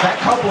 That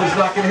couple is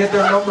not going to hit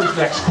their numbers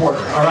next quarter,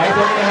 all right?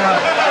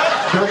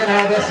 They're going to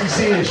have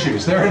SEC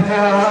issues. They're going to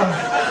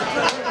have...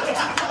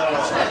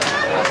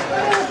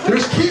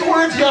 There's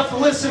keywords you have to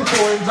listen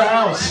for in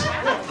vows.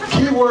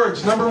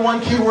 Keywords. Number one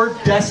keyword,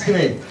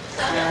 destiny.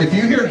 If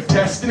you hear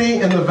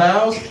destiny in the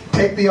vows,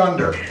 take the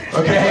under,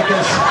 okay?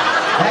 Because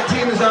that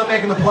team is not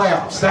making the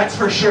playoffs, that's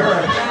for sure.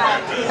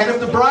 And if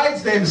the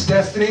bride's name is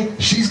Destiny,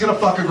 she's going to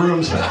fuck a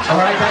groomsman, all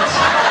right? That's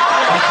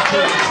the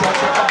truth. That's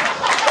a fact.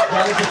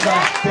 That is a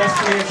fact.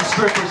 Destiny is a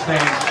stripper's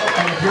name.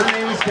 And if your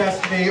name is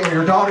Destiny or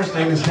your daughter's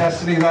name is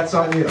Destiny, that's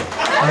on you.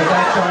 Right?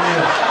 That's on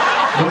you.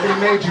 Nobody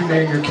made you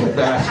name your kid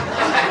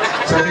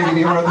that. So maybe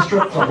you run the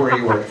strip club where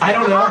you work. I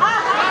don't know.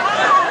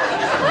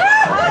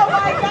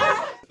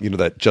 You know,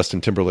 that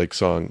Justin Timberlake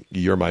song,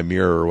 You're My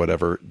Mirror or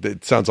whatever,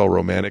 it sounds all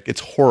romantic.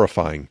 It's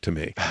horrifying to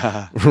me,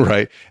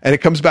 right? And it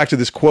comes back to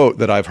this quote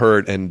that I've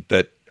heard and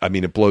that, I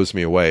mean, it blows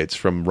me away. It's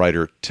from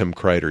writer Tim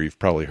Kreider. You've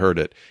probably heard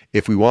it.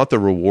 If we want the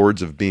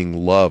rewards of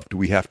being loved,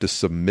 we have to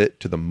submit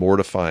to the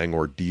mortifying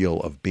ordeal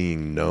of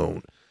being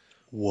known.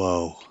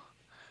 Whoa.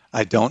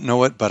 I don't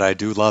know it, but I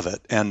do love it.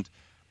 And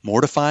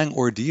mortifying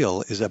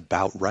ordeal is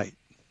about right.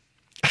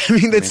 I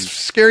mean, that's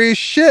scary as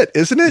shit,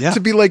 isn't it? Yeah,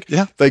 to be like,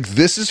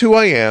 this is who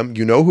I am.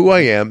 You know who I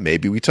am.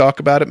 Maybe we talk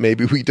about it.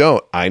 Maybe we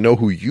don't. I know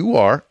who you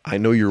are. I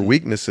know your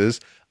weaknesses.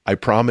 I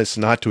promise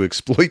not to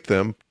exploit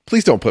them.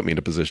 Please don't put me in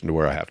a position to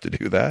where I have to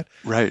do that.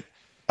 Right.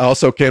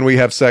 Also, can we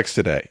have sex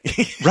today?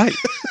 Right.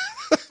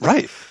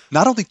 Right.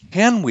 Not only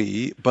can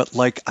we, but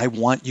like, I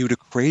want you to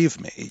crave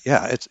me.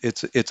 Yeah,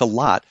 it's a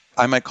lot.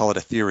 I might call it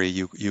a theory.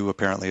 You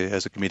apparently,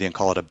 as a comedian,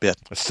 call it a bit.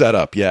 A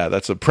setup. Yeah,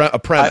 that's a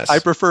premise. I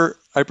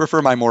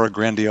prefer my more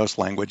grandiose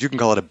language. You can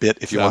call it a bit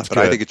if you want, but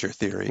I think it's your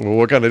theory. Well,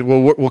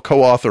 we'll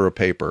co-author a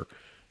paper.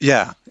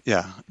 Yeah,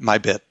 my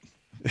bit.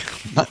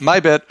 My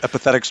bit, a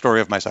pathetic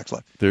story of my sex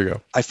life. There you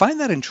go. I find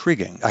that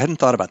intriguing. I hadn't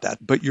thought about that,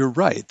 but you're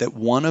right that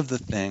one of the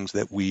things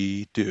that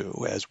we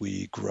do as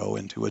we grow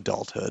into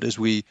adulthood is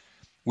we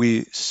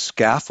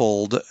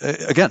scaffold,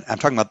 again, I'm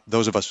talking about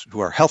those of us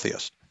who are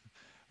healthiest,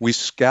 we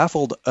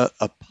scaffold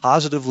a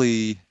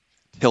positively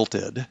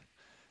tilted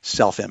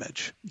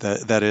self-image.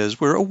 That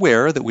is, we're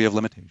aware that we have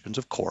limitations,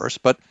 of course,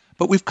 but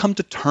we've come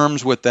to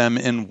terms with them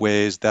in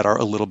ways that are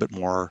a little bit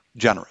more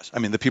generous. I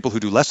mean, the people who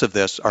do less of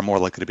this are more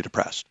likely to be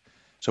depressed.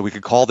 So we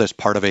could call this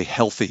part of a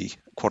healthy,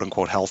 quote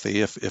unquote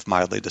healthy, if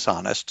mildly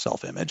dishonest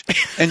self-image.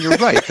 And you're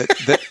right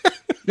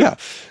that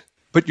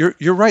but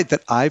you're right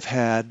that I've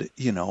had,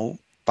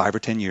 5 or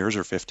 10 years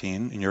or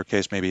 15, in your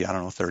case, maybe,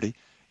 30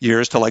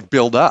 years to like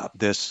build up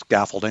this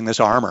scaffolding, this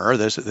armor,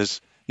 this,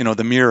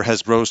 the mirror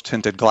has rose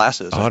tinted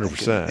glasses.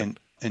 100%.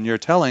 And you're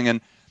telling,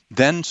 and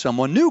then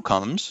someone new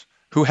comes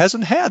who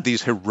hasn't had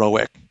these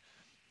heroic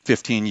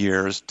 15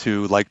 years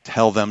to like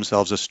tell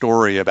themselves a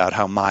story about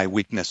how my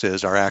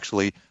weaknesses are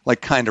actually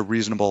like kind of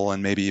reasonable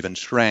and maybe even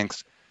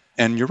strengths.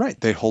 And you're right.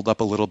 They hold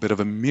up a little bit of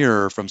a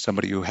mirror from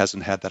somebody who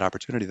hasn't had that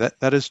opportunity.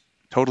 That is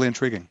totally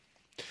intriguing.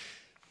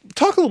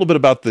 Talk a little bit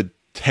about the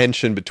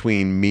tension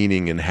between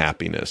meaning and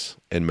happiness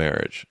in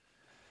marriage.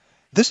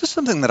 This is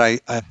something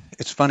that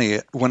it's funny,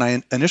 when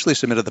I initially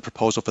submitted the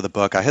proposal for the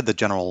book, I had the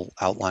general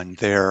outline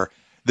there.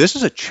 This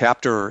is a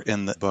chapter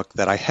in the book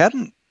that I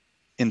hadn't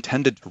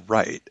intended to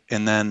write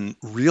and then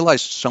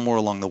realized somewhere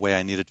along the way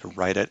I needed to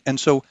write it. And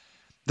so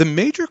the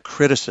major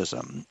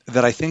criticism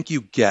that I think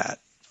you get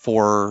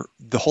for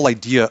the whole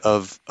idea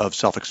of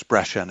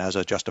self-expression as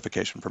a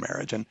justification for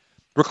marriage, and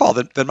recall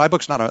that my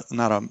book's not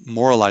a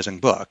moralizing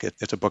book.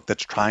 It's a book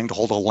that's trying to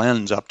hold a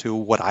lens up to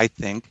what I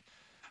think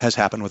has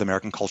happened with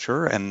American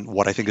culture and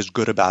what I think is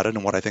good about it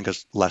and what I think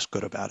is less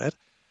good about it.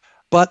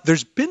 But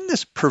there's been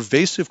this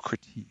pervasive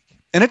critique.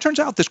 And it turns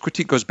out this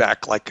critique goes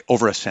back like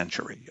over a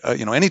century.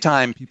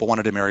 Anytime people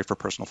wanted to marry for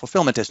personal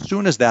fulfillment, as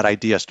soon as that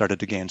idea started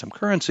to gain some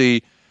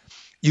currency,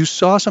 you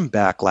saw some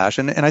backlash,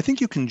 and I think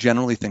you can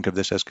generally think of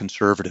this as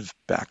conservative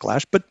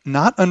backlash, but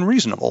not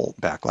unreasonable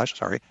backlash,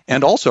 sorry,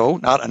 and also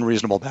not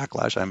unreasonable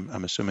backlash.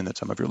 I'm assuming that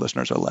some of your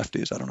listeners are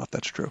lefties. I don't know if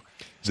that's true.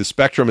 The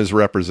spectrum is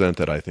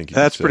represented, I think.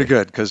 That's pretty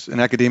good, because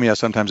in academia,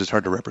 sometimes it's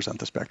hard to represent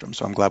the spectrum,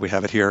 so I'm glad we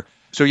have it here.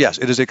 So yes,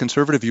 it is a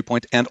conservative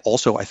viewpoint, and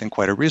also I think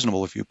quite a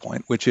reasonable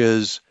viewpoint, which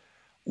is,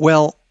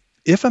 well,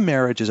 if a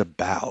marriage is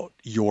about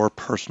your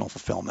personal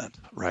fulfillment,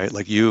 right?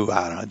 Like you,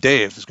 I don't know,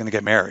 Dave is going to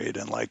get married,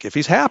 and like if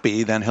he's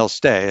happy, then he'll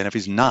stay, and if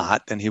he's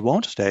not, then he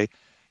won't stay.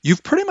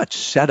 You've pretty much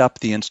set up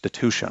the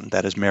institution,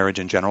 that is marriage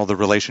in general, the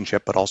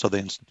relationship, but also the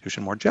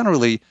institution more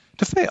generally,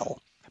 to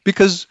fail.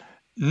 Because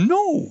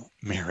no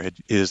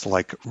marriage is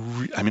like,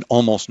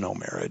 almost no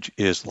marriage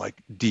is like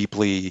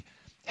deeply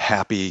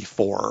happy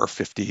for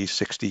 50,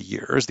 60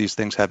 years. These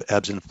things have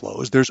ebbs and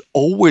flows. There's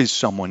always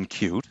someone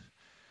cute,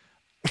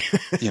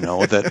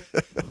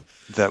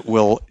 that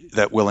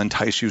will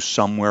entice you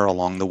somewhere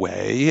along the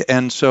way.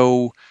 And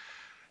so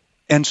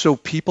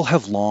people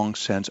have long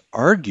since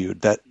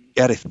argued that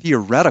at a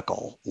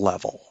theoretical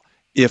level,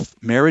 if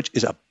marriage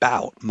is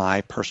about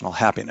my personal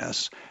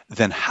happiness,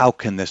 then how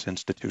can this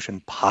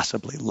institution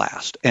possibly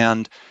last?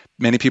 And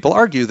many people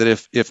argue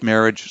that if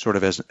marriage sort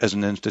of as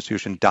an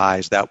institution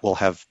dies, that will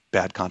have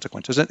bad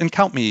consequences. And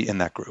count me in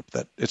that group.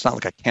 That it's not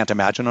like I can't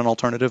imagine an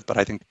alternative, but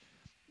I think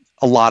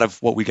a lot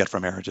of what we get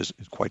from marriage is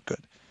quite good.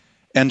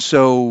 And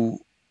so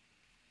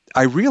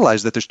I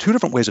realized that there's two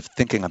different ways of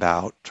thinking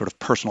about sort of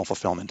personal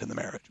fulfillment in the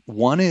marriage.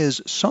 One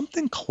is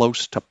something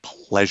close to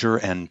pleasure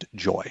and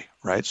joy,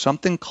 right?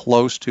 Something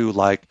close to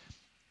like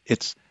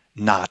it's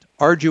not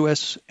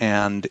arduous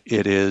and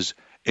it is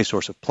a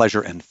source of pleasure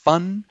and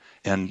fun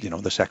and,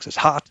 the sex is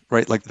hot,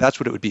 right? Like that's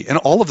what it would be. And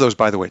all of those,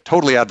 by the way,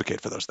 totally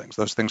advocate for those things.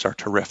 Those things are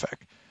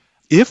terrific.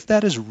 If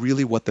that is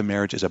really what the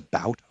marriage is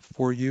about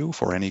for you,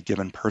 for any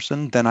given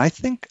person, then I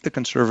think the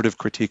conservative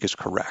critique is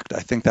correct. I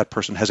think that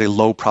person has a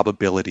low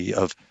probability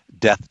of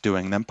death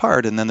doing them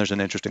part, and then there's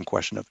an interesting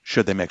question of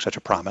should they make such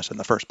a promise in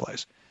the first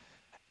place.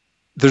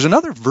 There's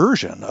another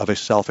version of a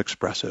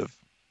self-expressive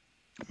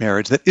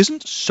marriage that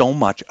isn't so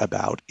much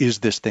about is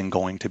this thing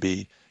going to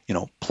be,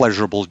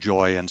 pleasurable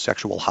joy and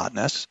sexual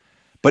hotness,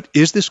 but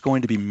is this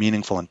going to be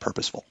meaningful and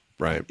purposeful?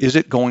 Right. Is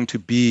it going to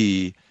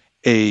be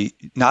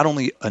not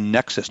only a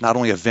nexus, not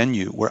only a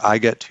venue where I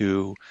get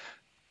to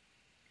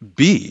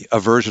be a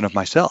version of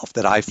myself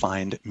that I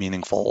find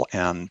meaningful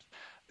and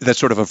that's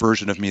sort of a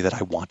version of me that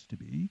I want to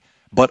be,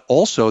 but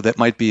also that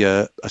might be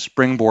a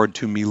springboard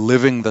to me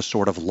living the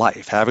sort of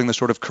life, having the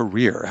sort of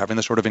career, having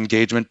the sort of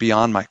engagement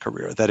beyond my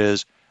career that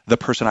is the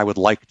person I would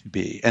like to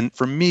be. And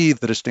for me,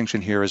 the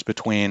distinction here is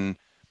between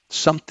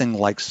something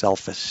like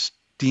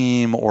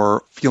self-esteem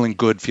or feeling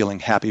good, feeling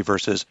happy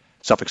versus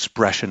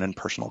self-expression and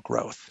personal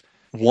growth.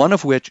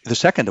 The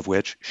second of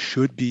which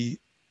should be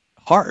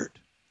hard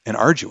and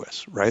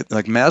arduous, right?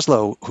 Like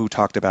Maslow, who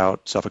talked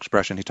about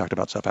self-expression, he talked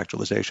about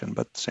self-actualization,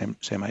 but same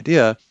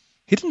idea.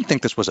 He didn't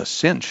think this was a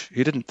cinch.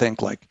 He didn't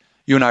think like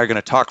you and I are going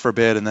to talk for a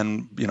bit and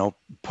then,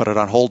 put it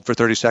on hold for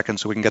 30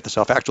 seconds so we can get the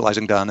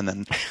self-actualizing done and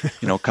then,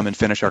 come and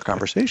finish our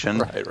conversation.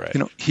 Right.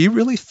 He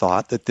really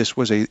thought that this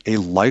was a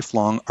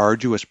lifelong,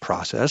 arduous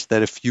process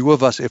that a few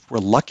of us, if we're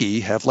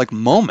lucky, have like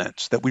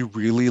moments that we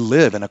really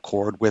live in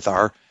accord with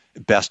our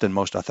best and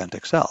most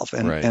authentic self.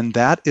 And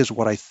that is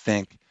what I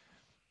think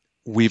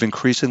we've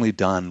increasingly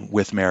done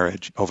with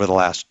marriage over the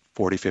last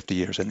 40, 50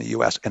 years in the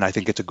U.S. And I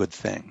think it's a good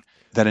thing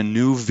that a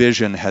new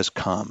vision has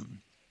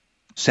come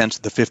since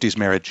the 50s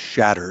marriage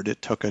shattered.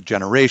 It took a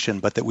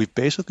generation, but that we've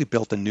basically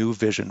built a new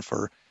vision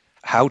for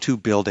how to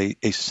build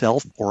a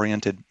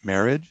self-oriented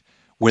marriage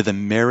where the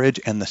marriage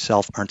and the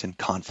self aren't in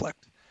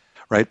conflict.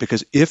 Right?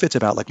 Because if it's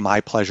about like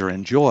my pleasure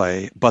and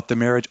joy, but the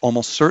marriage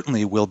almost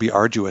certainly will be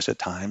arduous at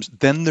times,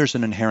 then there's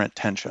an inherent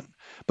tension.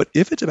 But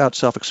if it's about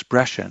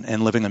self-expression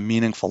and living a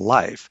meaningful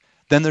life,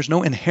 then there's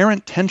no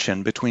inherent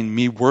tension between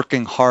me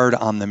working hard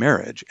on the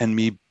marriage and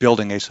me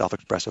building a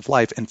self-expressive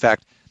life. In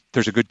fact,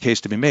 there's a good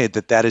case to be made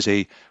that is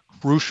a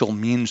crucial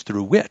means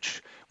through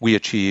which we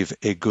achieve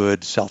a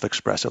good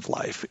self-expressive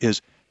life,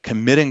 is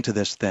committing to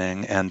this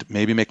thing and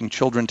maybe making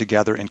children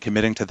together and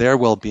committing to their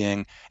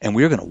well-being. And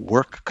we're going to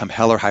work come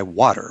hell or high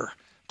water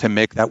to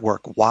make that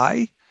work.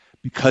 Why?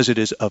 Because it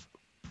is of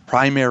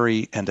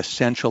primary and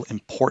essential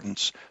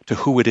importance to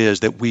who it is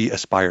that we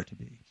aspire to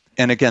be.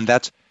 And again,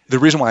 that's the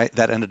reason why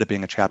that ended up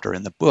being a chapter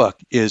in the book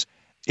is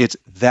it's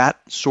that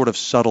sort of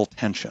subtle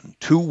tension,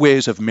 two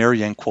ways of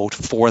marrying, quote,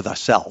 for the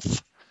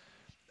self.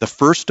 The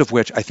first of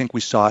which I think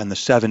we saw in the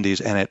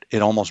 70s, and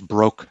it almost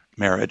broke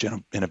marriage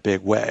in a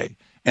big way.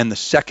 And the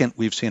second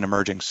we've seen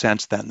emerging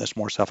since then, this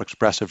more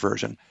self-expressive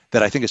version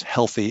that I think is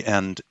healthy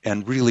and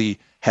really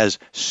has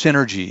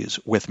synergies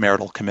with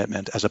marital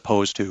commitment as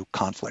opposed to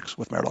conflicts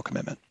with marital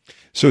commitment.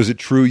 So is it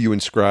true you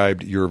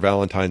inscribed your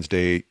Valentine's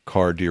Day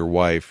card to your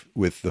wife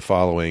with the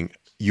following,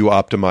 "You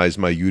optimize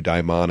my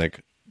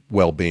eudaimonic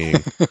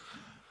well-being"?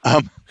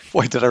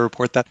 Boy, did I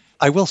report that.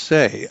 I will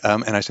say,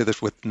 and I say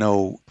this with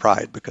no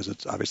pride because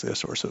it's obviously a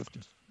source of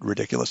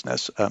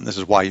ridiculousness. This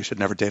is why you should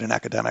never date an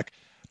academic.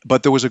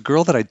 But there was a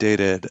girl that I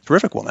dated, a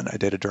terrific woman I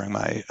dated during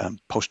my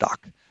postdoc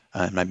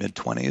in my mid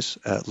to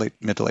late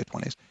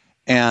 20s.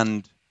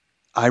 And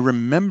I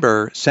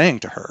remember saying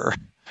to her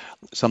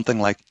something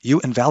like, "You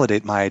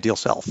invalidate my ideal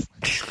self."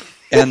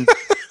 And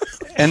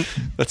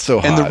that's so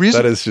hot. And the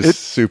reason, that is just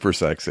super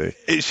sexy.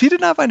 She did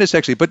not find it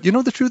sexy, but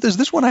the truth is,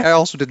 this one I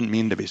also didn't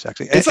mean to be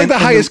sexy. It's like the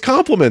highest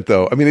compliment,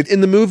 though. I mean,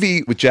 in the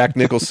movie with Jack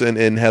Nicholson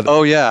and Heather.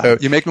 Oh yeah,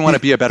 you make me want to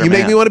be a better man. You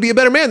make me want to be a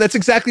better man. That's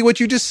exactly what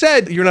you just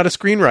said. You're not a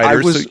screenwriter.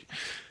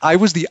 I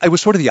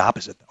was sort of the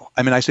opposite, though.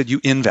 I mean, I said you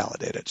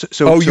invalidate it.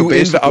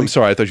 I'm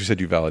sorry. I thought you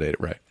said you validate it.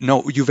 Right.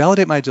 No, you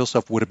validate my ideal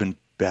self would have been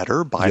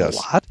better by a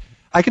lot.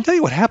 I can tell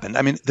you what happened.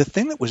 I mean, the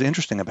thing that was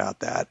interesting about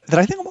that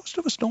I think most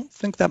of us don't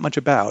think that much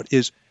about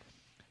is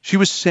she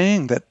was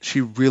saying that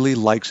she really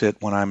likes it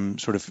when I'm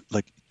sort of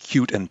like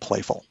cute and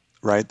playful,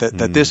 right?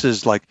 That this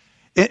is like,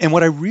 and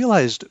what I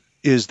realized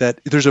is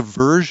that there's a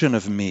version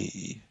of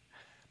me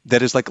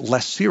that is like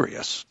less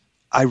serious.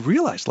 I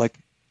realized like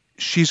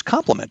she's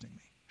complimenting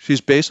me.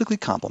 She's basically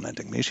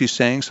complimenting me. She's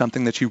saying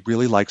something that she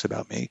really likes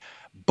about me.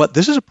 But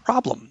this is a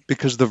problem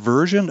because the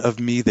version of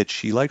me that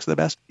she likes the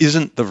best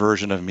isn't the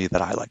version of me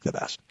that I like the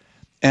best.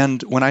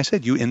 And when I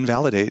said you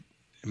invalidate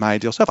my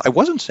ideal self, I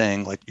wasn't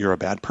saying like you're a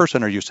bad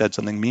person or you said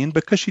something mean,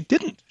 because she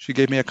didn't. She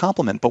gave me a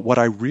compliment. But what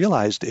I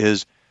realized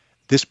is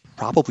this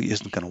probably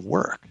isn't going to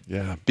work.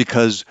 Yeah.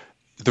 Because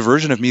the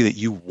version of me that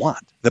you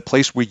want, the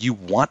place where you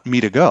want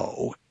me to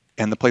go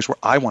and the place where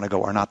I want to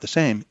go are not the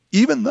same,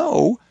 even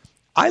though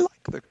I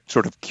like the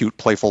sort of cute,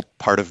 playful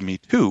part of me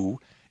too.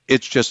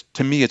 It's just,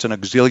 to me, it's an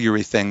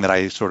auxiliary thing that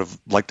I sort of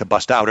like to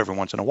bust out every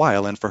once in a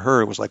while. And for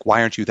her, it was like,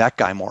 why aren't you that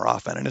guy more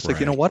often? And it's like,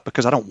 you know what?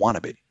 Because I don't want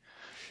to be.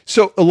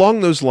 So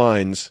along those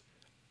lines,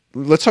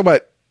 let's talk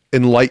about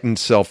enlightened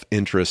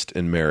self-interest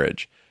in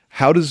marriage.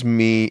 How does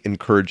me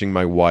encouraging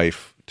my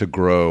wife to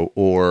grow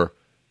or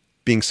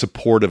being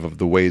supportive of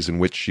the ways in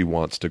which she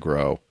wants to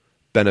grow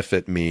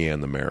benefit me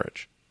and the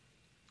marriage?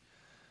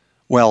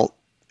 Well,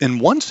 in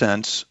one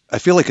sense, I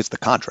feel like it's the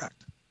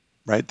contract,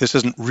 right? This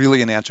isn't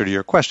really an answer to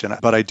your question,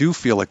 but I do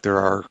feel like there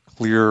are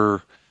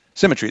clear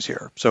symmetries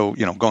here. So,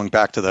 going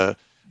back to the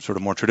sort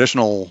of more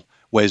traditional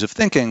ways of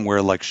thinking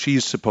where like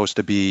she's supposed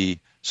to be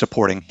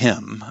supporting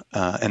him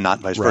and not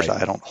vice versa.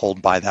 I don't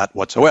hold by that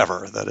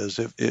whatsoever. That is,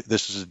 if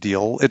this is a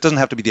deal, it doesn't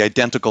have to be the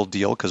identical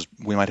deal because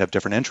we might have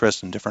different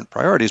interests and different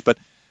priorities, but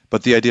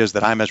the idea is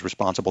that I'm as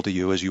responsible to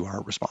you as you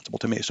are responsible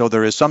to me. So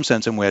there is some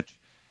sense in which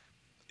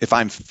if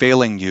I'm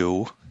failing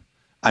you,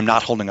 I'm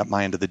not holding up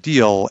my end of the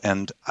deal.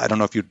 And I don't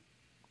know if you'd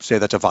say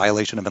that's a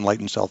violation of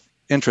enlightened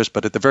self-interest,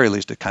 but at the very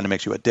least, it kind of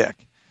makes you a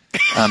dick.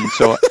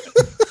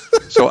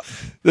 So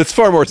that's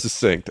far more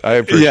succinct. I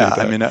appreciate that.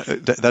 I mean,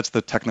 that's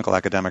the technical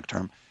academic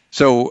term.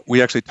 So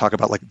we actually talk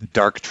about like the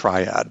dark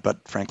triad,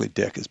 but frankly,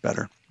 dick is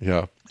better.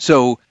 Yeah.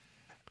 So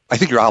I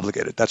think you're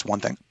obligated. That's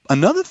one thing.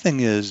 Another thing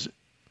is,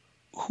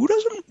 who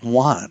doesn't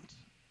want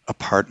a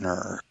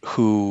partner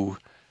who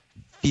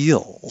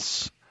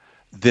feels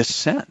this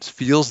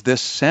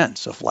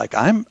sense of like,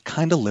 I'm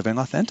kind of living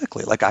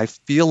authentically. Like I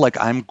feel like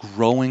I'm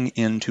growing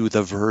into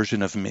the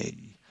version of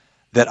me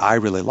that I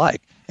really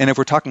like. And if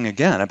we're talking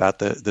again about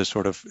the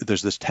sort of,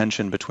 there's this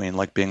tension between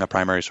like being a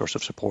primary source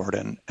of support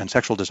and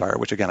sexual desire,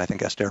 which again, I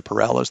think Esther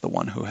Perel is the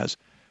one who has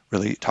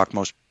really talked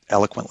most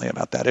eloquently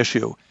about that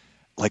issue.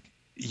 Like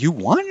you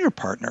want your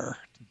partner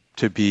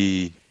to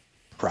be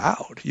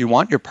proud. You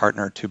want your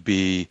partner to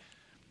be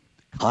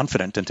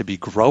confident and to be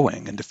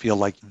growing and to feel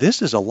like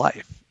this is a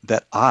life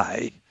that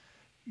I,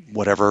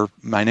 whatever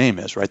my name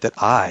is, right, that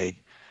I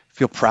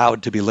feel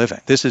proud to be living.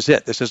 This is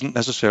it. This isn't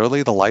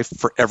necessarily the life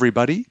for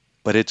everybody,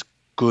 but it's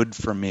good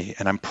for me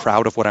and I'm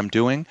proud of what I'm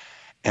doing.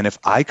 And if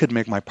I could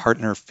make my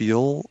partner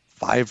feel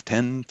 5,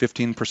 10,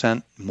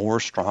 15% more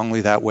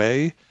strongly that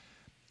way,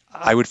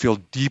 I would feel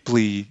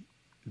deeply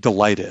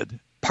delighted,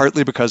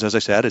 partly because, as I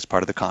said, it's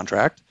part of the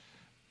contract,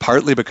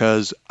 partly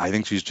because I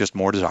think she's just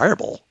more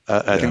desirable.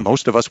 I think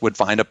most of us would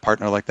find a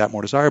partner like that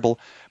more desirable,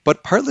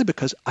 but partly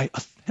because I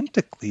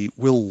authentically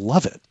will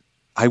love it.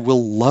 I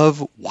will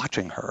love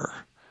watching her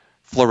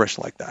flourish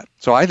like that.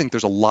 So I think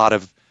there's a lot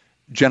of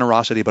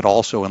generosity, but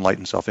also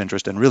enlightened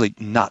self-interest and really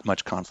not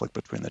much conflict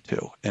between the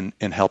two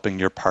in helping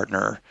your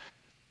partner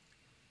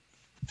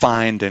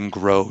find and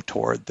grow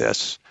toward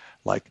this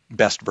like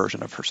best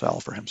version of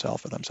herself or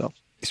himself or themselves.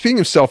 Speaking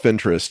of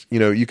self-interest,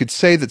 you could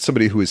say that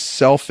somebody who is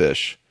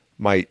selfish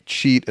might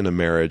cheat in a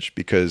marriage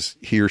because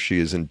he or she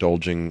is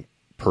indulging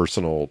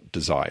personal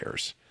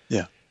desires.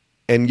 Yeah.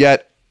 And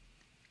yet,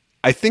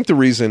 I think the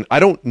reason I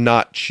don't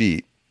not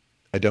cheat.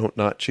 I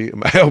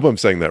hope I'm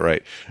saying that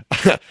right.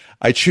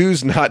 I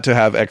choose not to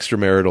have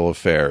extramarital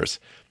affairs,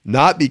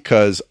 not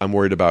because I'm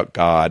worried about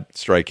God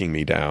striking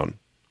me down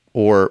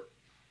or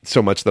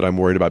so much that I'm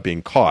worried about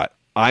being caught.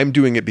 I'm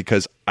doing it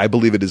because I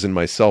believe it is in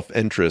my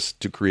self-interest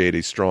to create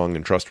a strong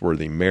and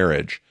trustworthy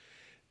marriage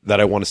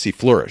that I want to see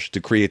flourish,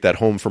 to create that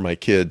home for my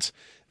kids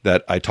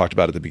that I talked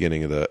about at the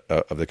beginning of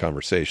the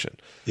conversation.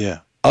 Yeah.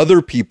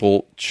 Other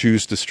people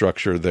choose to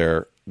structure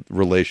their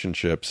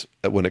relationships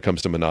when it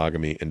comes to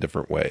monogamy in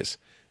different ways.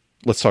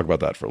 Let's talk about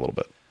that for a little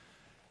bit.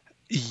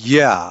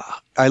 Yeah,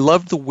 I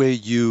love the way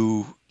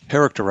you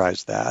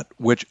characterize that,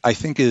 which I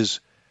think is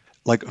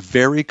like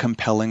very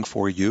compelling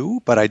for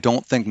you, but I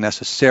don't think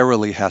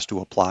necessarily has to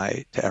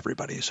apply to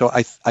everybody. So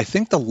I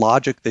think the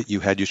logic that you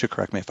had, you should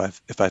correct me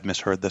if I've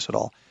misheard this at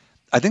all.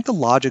 I think the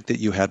logic that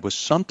you had was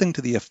something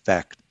to the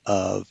effect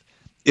of,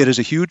 it is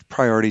a huge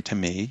priority to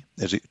me,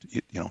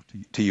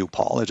 to you,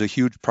 Paul, it's a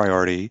huge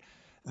priority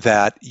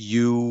that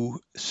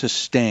you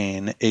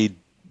sustain a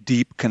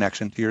deep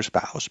connection to your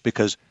spouse,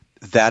 because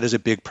that is a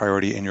big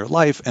priority in your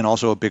life and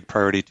also a big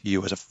priority to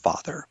you as a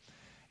father.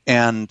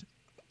 And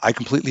I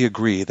completely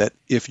agree that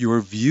if your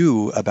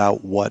view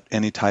about what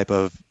any type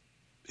of,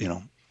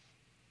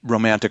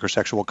 romantic or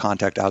sexual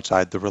contact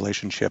outside the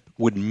relationship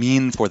would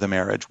mean for the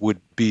marriage would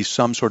be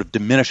some sort of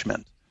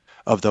diminishment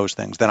of those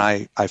things, then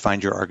I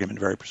find your argument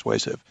very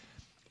persuasive.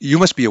 You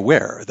must be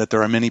aware that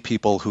there are many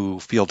people who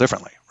feel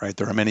differently, right?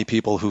 There are many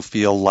people who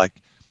feel like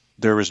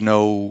there is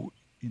no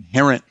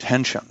inherent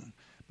tension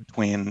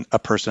between a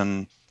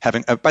person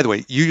having, by the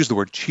way, you use the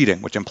word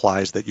cheating, which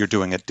implies that you're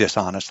doing it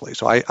dishonestly.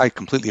 So I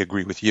completely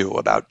agree with you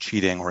about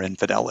cheating or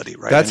infidelity,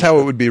 right? That's how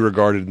it would be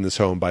regarded in this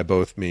home by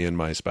both me and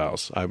my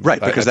spouse. Right.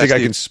 Because I think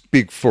I can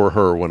speak for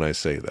her when I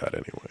say that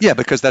anyway. Yeah,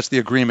 because that's the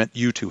agreement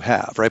you two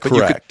have, right? But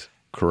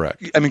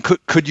Correct. I mean,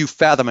 could you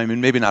fathom,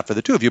 maybe not for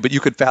the two of you, but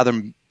you could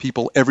fathom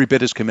people every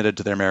bit as committed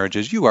to their marriage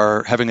as you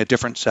are having a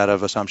different set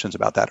of assumptions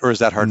about that? Or is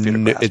that hard for you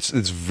to grasp?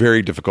 It's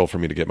very difficult for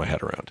me to get my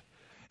head around.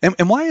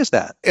 And why is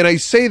that? And I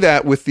say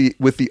that with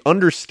the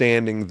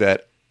understanding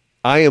that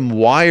I am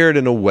wired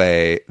in a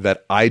way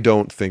that I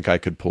don't think I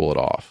could pull it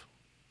off.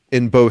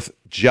 In both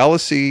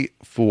jealousy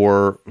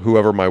for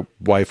whoever my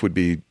wife would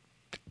be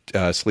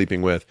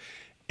sleeping with,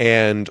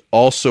 and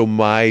also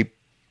my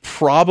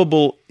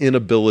probable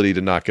inability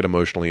to not get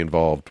emotionally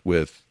involved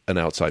with an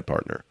outside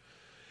partner.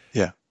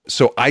 Yeah.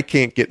 So I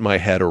can't get my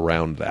head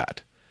around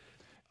that.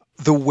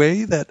 The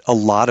way that a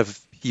lot of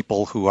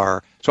people who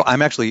are, so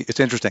I'm actually, it's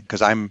interesting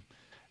because I'm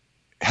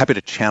happy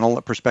to channel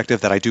a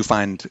perspective that I do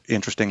find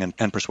interesting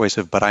and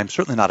persuasive, but I'm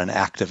certainly not an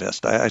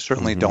activist. I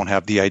certainly don't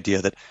have the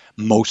idea that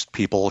most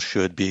people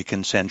should be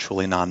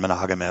consensually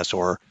non-monogamous,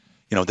 or,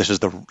 this is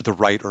the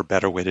right or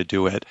better way to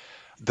do it.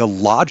 The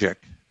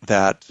logic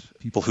that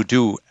people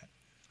who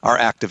are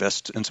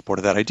activists in support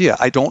of that idea,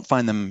 I don't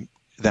find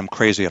them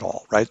crazy at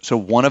all, right? So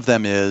one of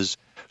them is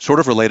sort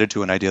of related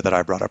to an idea that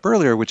I brought up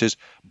earlier, which is,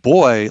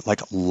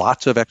 like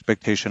lots of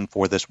expectation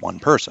for this one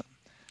person.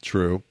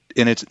 True.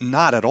 And it's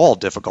not at all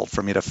difficult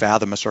for me to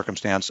fathom a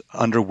circumstance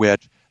under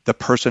which the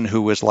person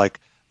who is like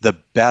the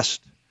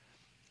best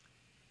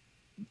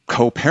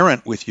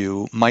co-parent with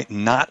you might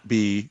not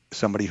be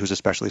somebody who's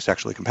especially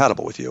sexually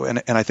compatible with you.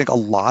 And I think a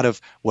lot of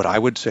what I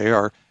would say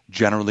are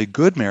generally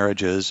good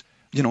marriages,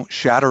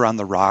 shatter on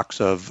the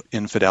rocks of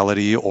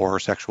infidelity or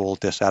sexual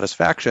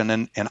dissatisfaction.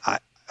 And I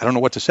don't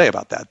know what to say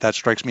about that. That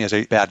strikes me as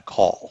a bad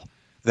call.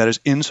 That is,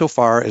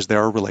 insofar as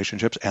there are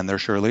relationships, and there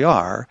surely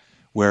are,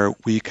 where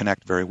we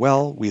connect very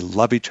well, we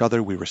love each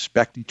other, we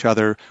respect each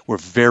other, we're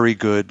very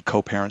good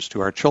co-parents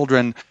to our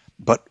children,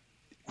 but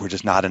we're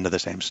just not into the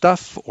same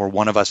stuff, or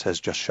one of us has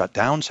just shut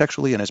down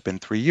sexually and it's been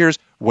 3 years,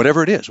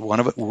 whatever it is,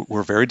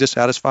 we're very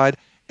dissatisfied,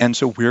 and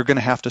so we're going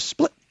to have to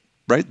split,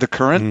 right? The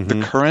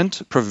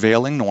current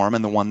prevailing norm,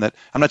 and the one that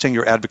I'm not saying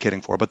you're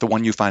advocating for, but the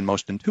one you find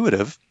most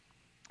intuitive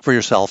for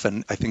yourself,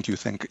 and I think you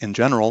think in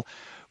general,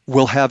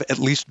 will have at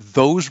least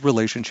those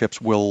relationships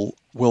will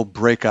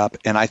break up,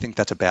 and I think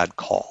that's a bad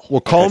call.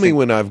 Well, call me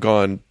when I've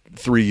gone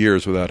 3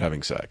 years without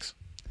having sex.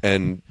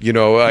 And, my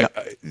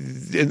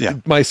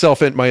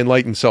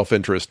enlightened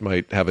self-interest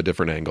might have a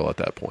different angle at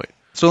that point.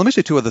 So let me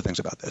say two other things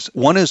about this.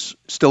 One is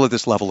still at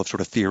this level of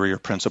sort of theory or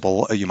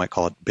principle, you might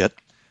call it bit.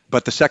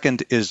 But the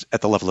second is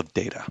at the level of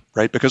data,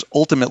 right? Because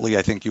ultimately,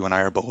 I think you and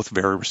I are both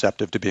very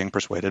receptive to being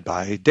persuaded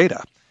by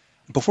data.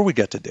 Before we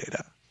get to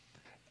data,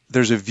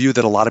 there's a view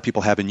that a lot of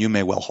people have, and you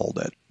may well hold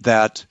it,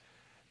 that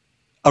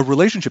a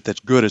relationship that's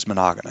good is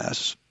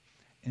monogamous.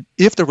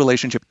 If the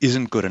relationship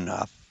isn't good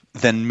enough,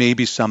 then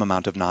maybe some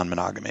amount of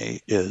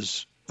non-monogamy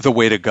is the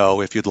way to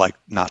go if you'd like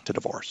not to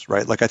divorce,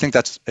 right? Like, I think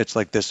it's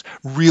like this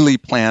really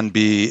plan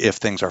B if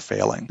things are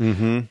failing.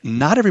 Mm-hmm.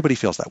 Not everybody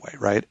feels that way,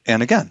 right?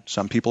 And again,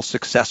 some people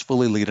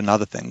successfully lead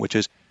another thing, which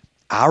is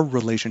our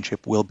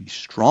relationship will be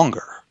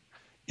stronger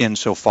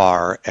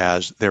insofar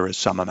as there is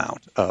some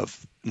amount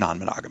of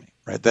non-monogamy,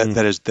 right?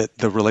 That is that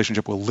the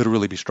relationship will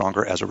literally be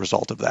stronger as a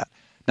result of that.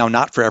 Now,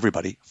 not for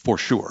everybody, for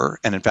sure.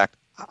 And in fact,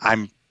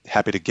 I'm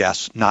happy to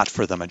guess not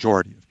for the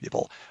majority of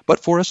people,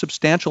 but for a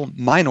substantial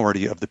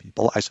minority of the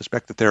people, I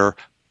suspect that their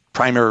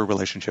primary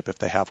relationship, if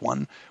they have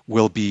one,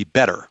 will be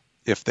better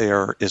if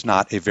there is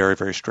not a very,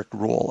 very strict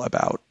rule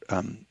about,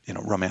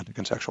 romantic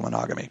and sexual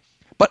monogamy.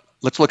 But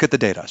let's look at the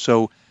data.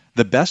 So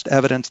the best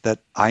evidence that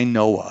I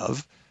know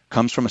of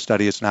comes from a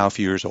study. It's now a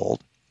few years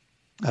old,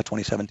 a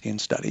 2017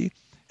 study.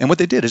 And what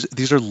they did is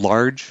these are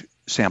large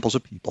samples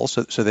of people.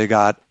 So they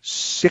got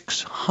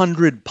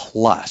 600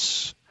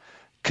 plus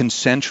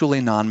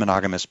consensually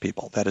non-monogamous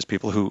people. That is,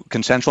 people who,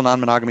 consensual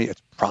non-monogamy,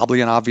 it's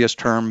probably an obvious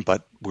term,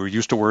 but we're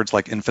used to words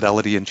like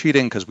infidelity and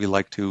cheating because we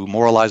like to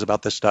moralize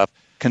about this stuff.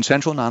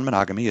 consensual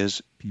non-monogamy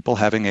is people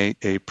having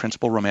a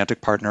principal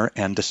romantic partner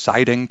and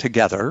deciding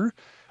together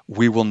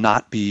we will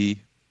not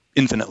be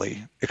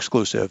infinitely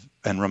exclusive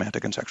in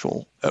romantic and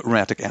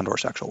or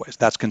sexual ways.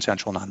 That's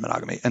consensual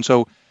non-monogamy. And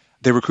so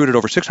they recruited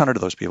over 600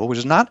 of those people, which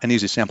is not an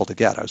easy sample to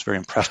get. I was very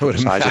impressed with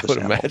the size of the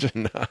sample. I would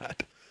imagine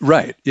not.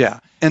 Right, yeah.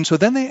 And so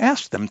then they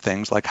asked them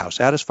things like, how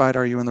satisfied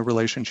are you in the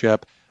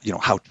relationship?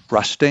 How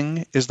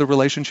trusting is the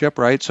relationship,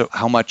 right? So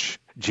how much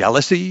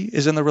jealousy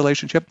is in the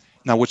relationship?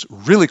 Now, what's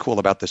really cool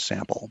about this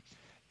sample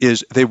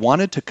is they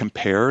wanted to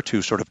compare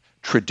to sort of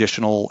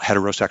traditional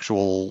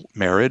heterosexual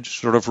marriage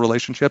sort of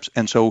relationships.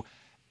 And so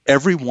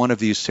every one of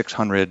these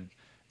 600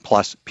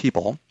 plus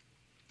people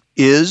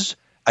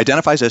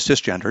identifies as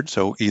cisgendered,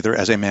 so either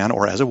as a man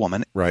or as a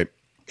woman. Right.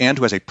 And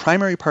who has a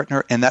primary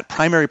partner, and that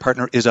primary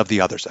partner is of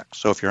the other sex.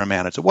 So if you're a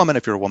man, it's a woman.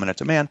 If you're a woman,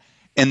 it's a man.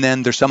 And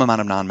then there's some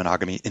amount of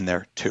non-monogamy in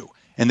there too.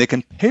 And they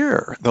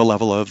compare the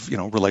level of,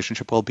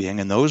 relationship well-being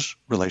in those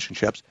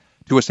relationships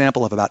to a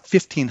sample of about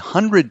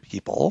 1,500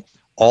 people,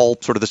 all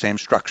sort of the same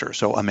structure.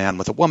 So a man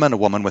with a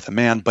woman with a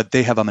man, but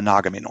they have a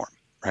monogamy norm,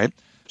 right?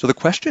 So the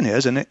question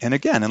is, and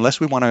again, unless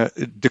we want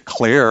to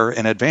declare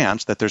in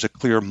advance that there's a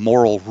clear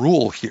moral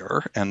rule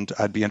here, and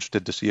I'd be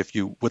interested to see if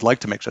you would like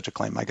to make such a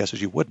claim, my guess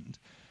is you wouldn't.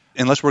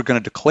 Unless we're going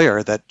to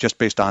declare that just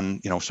based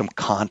on, some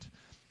Kantian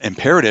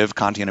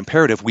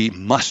imperative, we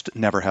must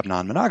never have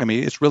non-monogamy,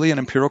 it's really an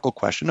empirical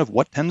question of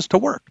what tends to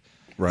work.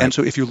 Right. And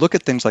so if you look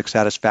at things like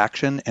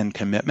satisfaction and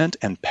commitment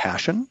and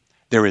passion,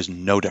 there is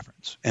no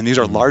difference. And these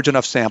are large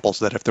enough samples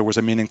that if there was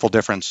a meaningful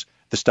difference,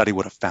 the study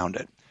would have found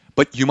it.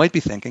 But you might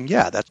be thinking,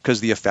 yeah, that's because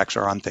the effects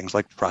are on things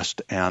like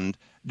trust and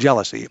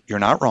jealousy. You're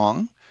not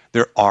wrong.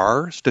 There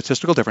are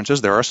statistical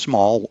differences. They're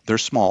small,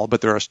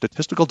 but there are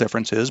statistical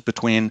differences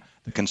between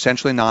the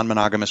consensually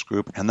non-monogamous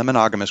group and the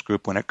monogamous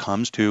group when it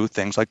comes to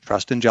things like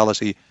trust and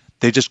jealousy.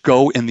 They just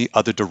go in the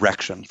other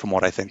direction from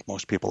what I think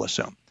most people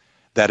assume.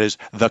 That is,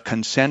 the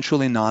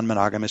consensually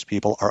non-monogamous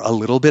people are a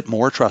little bit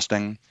more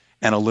trusting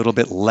and a little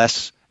bit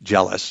less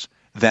jealous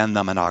than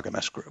the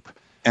monogamous group.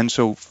 And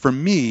so for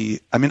me,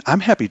 I'm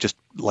happy just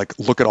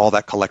look at all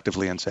that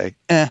collectively and say,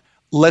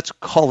 let's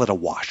call it a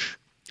wash.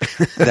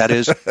 That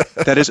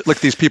is like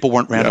these people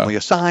weren't randomly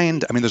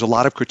assigned. There's a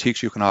lot of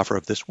critiques you can offer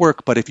of this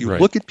work, but if you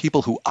look at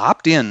people who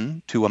opt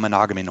in to a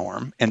monogamy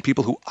norm and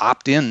people who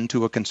opt in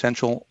to a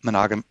consensual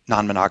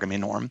non-monogamy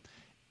norm,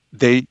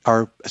 they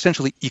are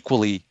essentially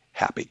equally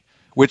happy,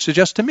 which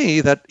suggests to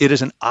me that it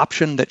is an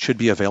option that should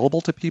be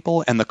available to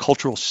people, and the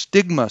cultural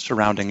stigma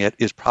surrounding it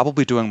is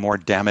probably doing more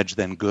damage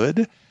than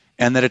good,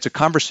 and that it's a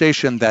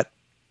conversation that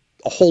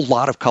a whole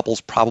lot of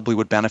couples probably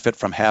would benefit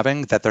from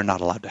having that they're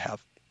not allowed to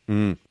have.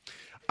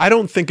 I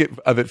don't think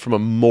of it from a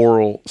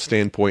moral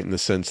standpoint in the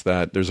sense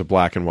that there's a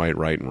black and white,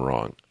 right and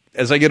wrong.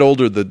 As I get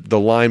older, the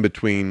line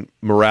between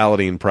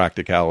morality and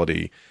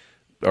practicality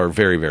are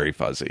very, very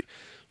fuzzy,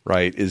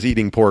 right? Is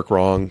eating pork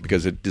wrong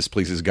because it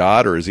displeases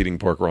God, or is eating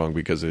pork wrong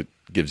because it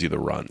gives you the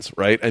runs,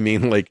 right?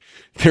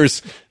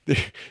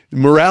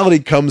 Morality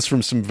comes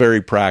from some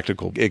very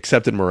practical,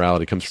 accepted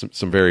morality comes from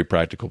some very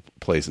practical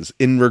places.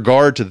 In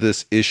regard to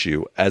this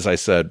issue, as I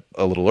said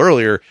a little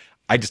earlier,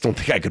 I just don't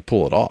think I could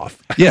pull it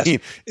off. Yes.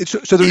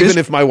 Even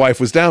if my wife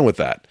was down with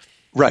that.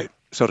 Right,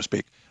 so to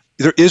speak.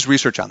 There is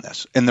research on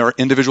this, and there are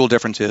individual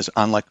differences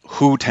on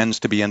who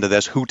tends to be into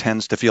this, who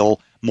tends to feel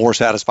more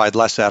satisfied,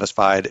 less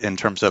satisfied in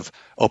terms of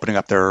opening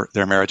up their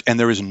marriage. And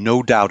there is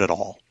no doubt at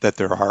all that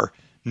there are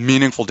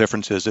meaningful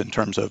differences in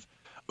terms of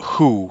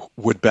who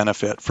would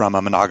benefit from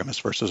a monogamous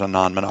versus a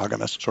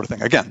non-monogamous sort of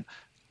thing. Again,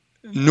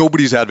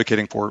 nobody's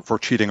advocating for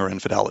cheating or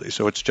infidelity.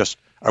 So it's just,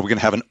 are we going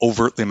to have an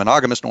overtly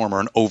monogamous norm or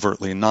an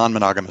overtly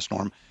non-monogamous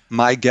norm?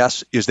 My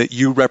guess is that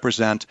you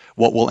represent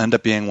what will end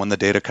up being, when the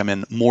data come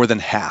in, more than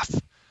half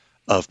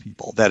of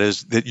people. That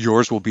is, that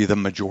yours will be the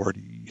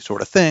majority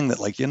sort of thing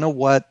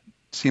that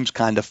seems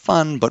kind of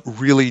fun, but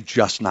really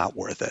just not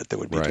worth it. There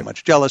would be too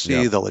much jealousy.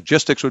 Yeah. The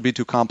logistics would be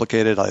too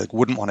complicated. I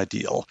wouldn't want to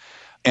deal.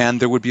 And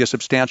there would be a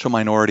substantial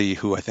minority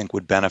who I think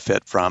would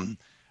benefit from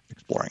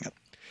exploring it.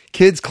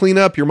 Kids, clean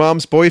up. Your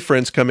mom's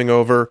boyfriend's coming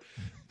over.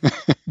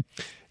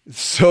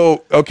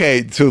 So,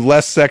 okay, to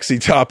less sexy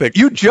topic.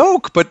 You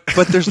joke, but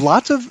there's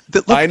lots of...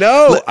 I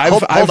know.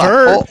 I've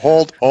heard.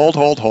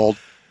 Hold.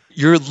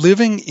 You're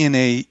living in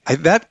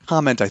that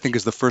comment, I think,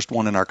 is the first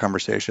one in our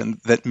conversation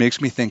that makes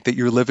me think that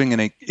you're living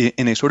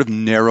in a sort of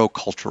narrow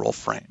cultural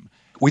frame.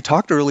 We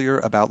talked earlier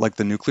about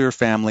the nuclear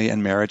family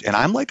and marriage, and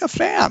I'm a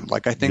fan.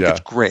 I think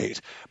it's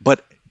great.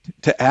 But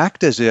to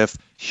act as if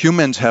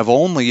humans have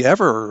only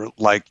ever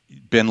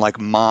been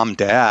mom,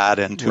 dad,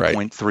 and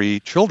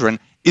 2.3 children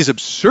is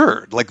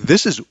absurd.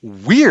 This is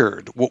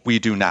weird what we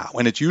do now.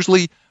 And it's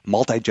usually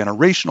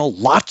multi-generational.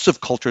 Lots of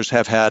cultures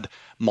have had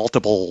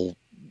multiple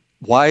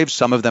wives.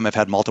 Some of them have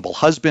had multiple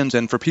husbands.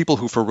 And for people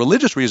who, for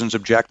religious reasons,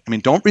 object,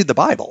 don't read the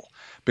Bible,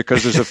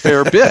 because there's a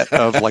fair bit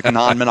of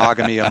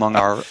non-monogamy among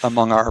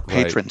our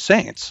patron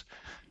saints.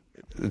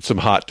 Some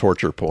hot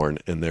torture porn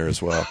in there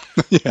as well.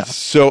 Yeah.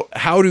 So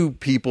how do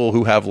people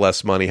who have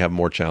less money have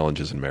more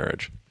challenges in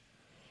marriage?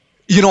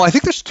 I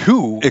think there's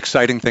two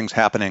exciting things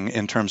happening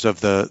in terms of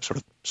the sort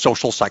of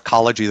social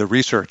psychology, the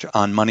research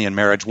on money and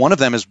marriage. One of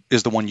them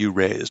is the one you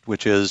raised,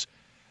 which is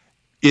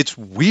it's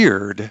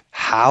weird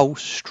how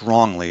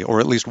strongly, or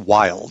at least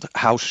wild,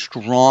 how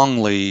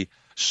strongly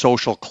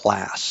social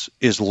class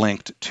is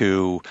linked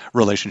to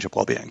relationship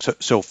well-being.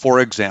 So for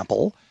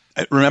example,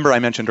 remember I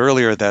mentioned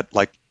earlier that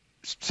like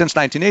since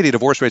 1980,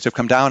 divorce rates have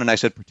come down, and I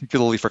said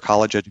particularly for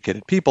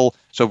college-educated people.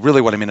 So really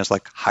what I mean is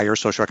like higher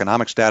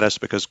socioeconomic status,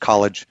 because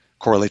college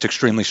correlates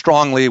extremely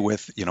strongly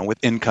with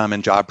income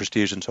and job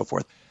prestige and so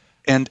forth.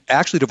 And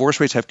actually, divorce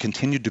rates have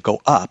continued to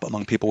go up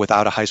among people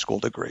without a high school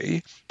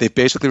degree. They've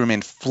basically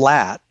remained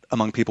flat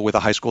among people with a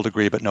high school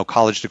degree but no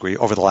college degree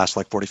over the last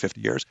 40, 50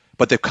 years.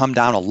 But they've come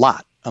down a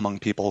lot among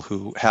people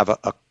who have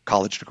a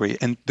college degree.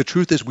 And the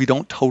truth is we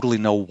don't totally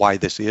know why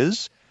this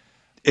is,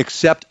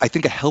 except I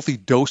think a healthy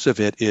dose of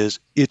it is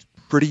it's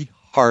pretty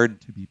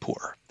hard to be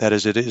poor. That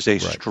is, it is a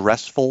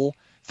stressful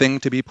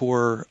thing to be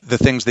poor. The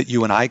things that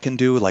you and I can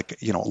do,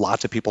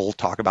 lots of people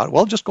talk about,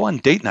 well, just go on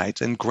date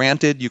nights. And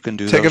granted, you can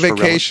do take those a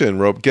vacation,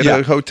 get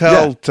a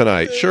hotel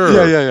tonight.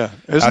 Sure. Yeah.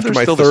 After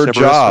my third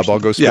job, I'll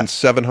go spend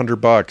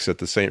 $700 at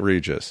the St.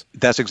 Regis.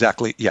 That's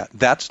exactly,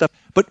 that stuff.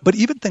 But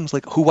even things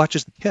like who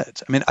watches the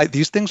kids? I mean,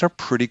 these things are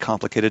pretty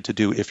complicated to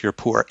do if you're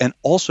poor. And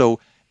also,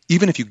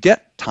 even if you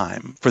get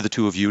time for the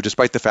two of you,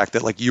 despite the fact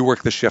that you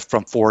work the shift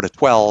from 4 to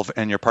 12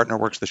 and your partner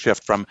works the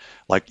shift from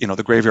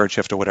the graveyard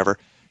shift or whatever,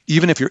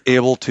 even if you're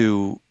able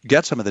to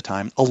get some of the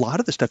time, a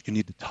lot of the stuff you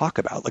need to talk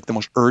about, like the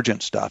most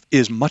urgent stuff,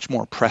 is much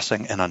more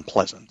pressing and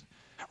unpleasant,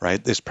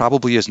 right? This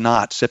probably is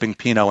not sipping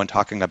Pinot and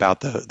talking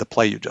about the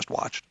play you just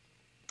watched.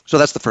 So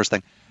that's the first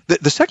thing.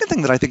 The second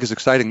thing that I think is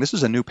exciting, this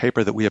is a new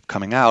paper that we have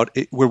coming out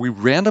where we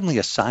randomly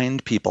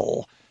assigned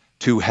people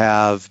to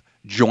have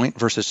joint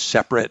versus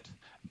separate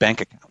bank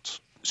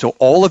accounts. So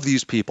all of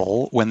these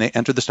people, when they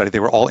entered the study, they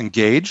were all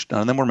engaged.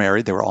 None of them were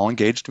married. They were all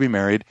engaged to be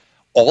married.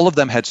 All of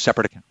them had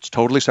separate accounts,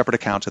 totally separate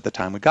accounts at the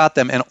time we got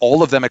them. And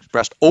all of them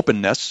expressed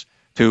openness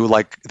to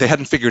they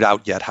hadn't figured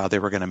out yet how they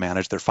were going to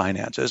manage their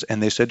finances.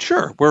 And they said,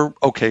 sure, we're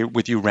okay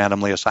with you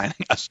randomly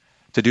assigning us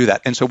to do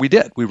that. And so we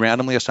did. We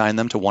randomly assigned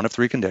them to one of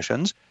three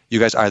conditions. You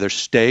guys either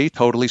stay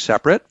totally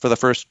separate for the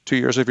first 2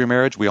 years of your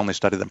marriage. We only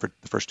studied them for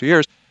the first 2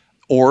 years,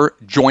 or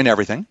join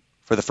everything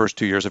for the first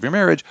 2 years of your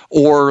marriage,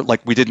 or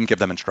we didn't give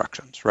them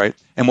instructions, right?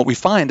 And what we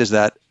find is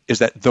that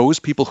those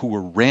people who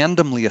were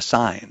randomly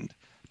assigned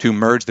to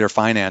merge their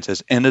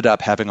finances ended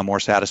up having a more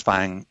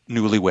satisfying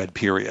newlywed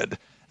period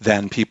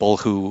than people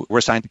who were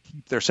assigned to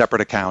keep their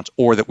separate accounts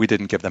or that we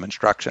didn't give them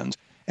instructions.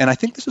 And I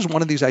think this is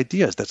one of these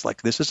ideas that's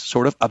this is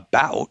sort of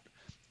about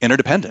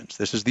interdependence.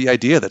 This is the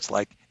idea that's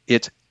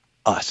it's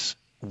us.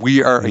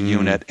 We are a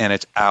unit and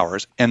it's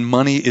ours. And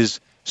money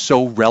is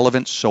so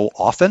relevant so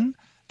often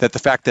that the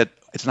fact that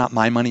it's not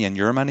my money and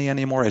your money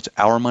anymore, it's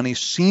our money,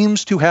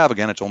 seems to have,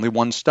 again, it's only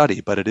one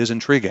study, but it is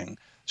intriguing,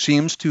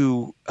 seems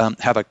to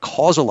have a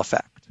causal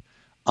effect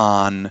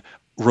on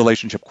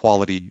relationship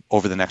quality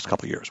over the next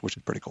couple of years, which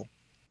is pretty cool.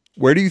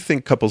 Where do you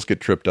think couples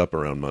get tripped up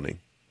around money?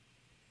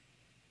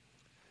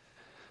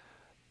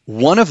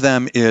 One of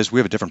them is, we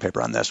have a different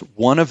paper on this.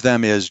 One of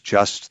them is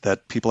just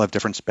that people have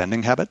different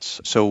spending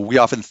habits. So we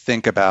often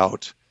think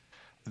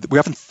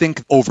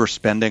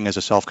overspending as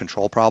a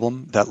self-control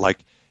problem, that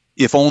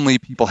if only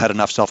people had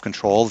enough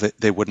self-control,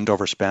 they wouldn't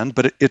overspend.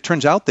 But it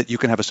turns out that you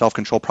can have a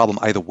self-control problem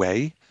either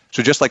way.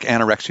 So just like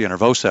anorexia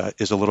nervosa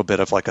is a little bit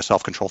of a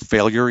self-control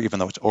failure, even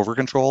though it's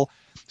over-control,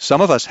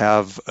 some of us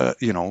have,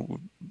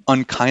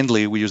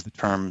 unkindly, we use the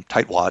term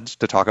tightwads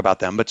to talk about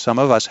them, but some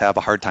of us have a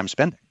hard time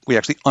spending. We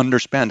actually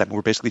underspend.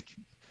 We're basically,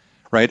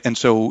 right? And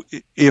so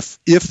if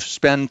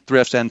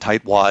spendthrifts and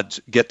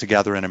tightwads get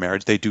together in a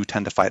marriage, they do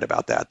tend to fight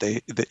about that.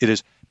 It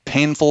is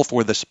painful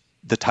for the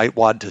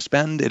tightwad to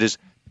spend. It is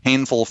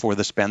painful for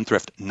the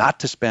spendthrift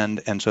not to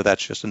spend. And so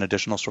that's just an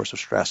additional source of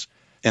stress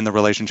in the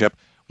relationship.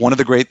 One of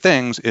the great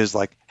things is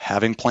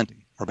having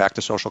plenty. We're back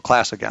to social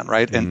class again,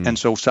 right? And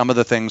so some of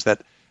the things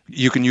that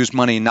you can use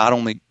money, not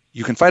only,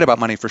 you can fight about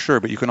money for sure,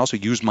 but you can also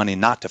use money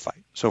not to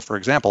fight. So for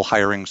example,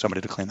 hiring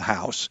somebody to clean the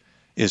house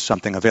is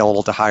something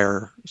available to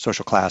higher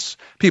social class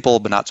people,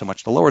 but not so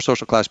much to lower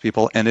social class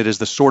people. And it is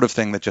the sort of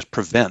thing that just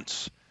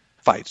prevents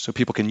fights. So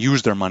people can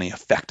use their money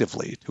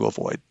effectively to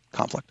avoid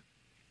conflict.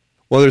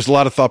 Well, there's a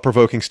lot of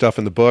thought-provoking stuff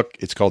in the book.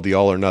 It's called The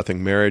All or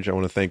Nothing Marriage. I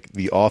want to thank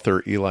the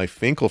author, Eli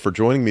Finkel, for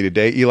joining me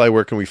today. Eli,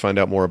 where can we find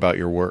out more about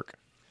your work?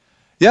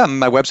 Yeah,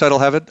 my website will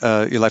have it,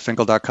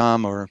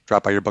 elifinkel.com, or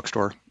drop by your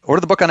bookstore.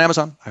 Order the book on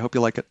Amazon. I hope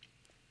you like it.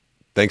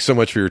 Thanks so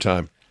much for your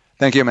time.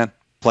 Thank you, man.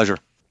 Pleasure.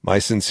 My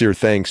sincere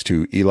thanks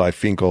to Eli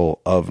Finkel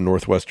of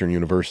Northwestern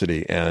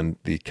University and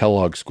the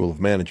Kellogg School of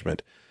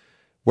Management,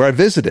 where I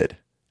visited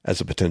as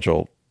a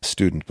potential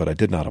student, but I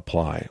did not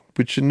apply,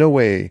 which in no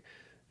way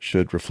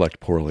should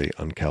reflect poorly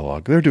on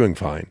Kellogg. They're doing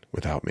fine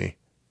without me.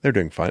 They're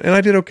doing fine. And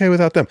I did okay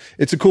without them.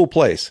 It's a cool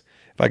place.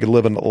 If I could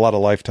live in a lot of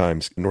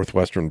lifetimes,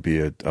 Northwestern would be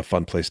a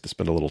fun place to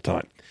spend a little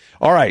time.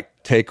 All right,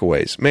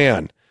 takeaways.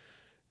 Man,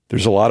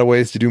 there's a lot of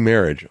ways to do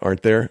marriage,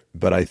 aren't there?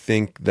 But I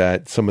think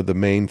that some of the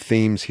main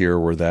themes here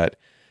were that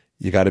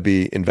You got to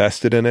be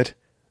invested in it.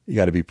 You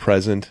got to be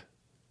present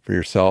for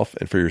yourself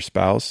and for your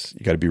spouse.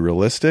 You got to be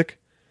realistic.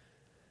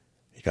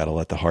 You got to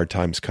let the hard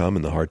times come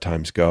and the hard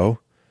times go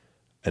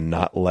and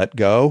not let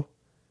go.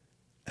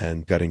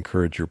 And got to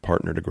encourage your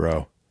partner to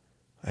grow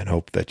and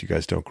hope that you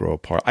guys don't grow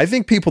apart. I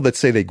think people that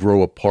say they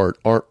grow apart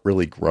aren't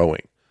really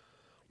growing.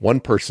 One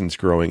person's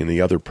growing and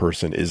the other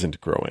person isn't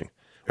growing,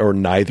 or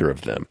neither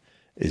of them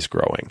is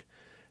growing.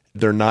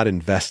 They're not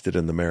invested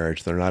in the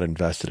marriage. They're not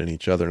invested in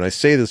each other. And I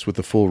say this with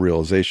the full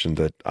realization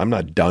that I'm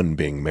not done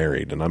being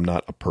married and I'm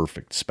not a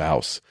perfect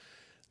spouse.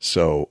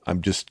 So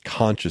I'm just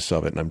conscious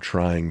of it and I'm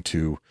trying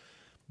to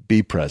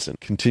be present,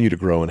 continue to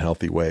grow in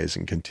healthy ways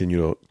and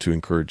continue to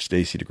encourage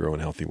Stacy to grow in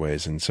healthy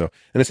ways. And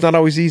it's not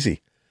always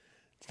easy.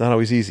 It's not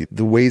always easy.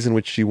 The ways in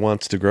which she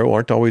wants to grow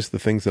aren't always the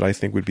things that I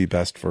think would be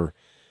best for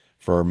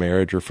our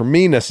marriage or for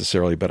me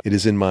necessarily, but it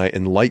is in my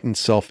enlightened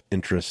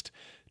self-interest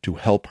to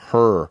help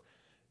her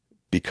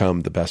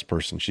become the best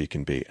person she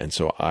can be. And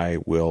so I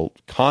will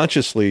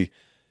consciously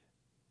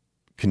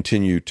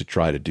continue to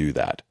try to do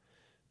that.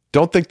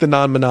 Don't think the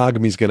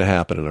non-monogamy is going to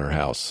happen in our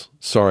house.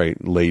 Sorry,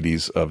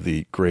 ladies of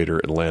the greater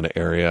Atlanta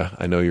area.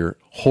 I know you're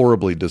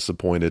horribly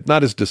disappointed.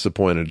 Not as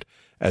disappointed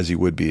as you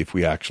would be if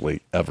we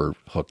actually ever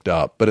hooked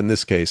up. But in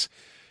this case,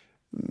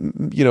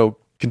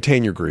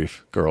 contain your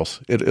grief,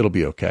 girls. It'll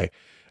be okay.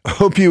 I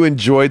hope you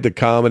enjoyed the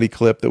comedy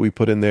clip that we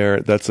put in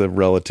there. That's a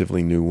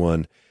relatively new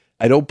one.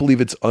 I don't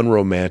believe it's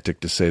unromantic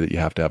to say that you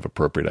have to have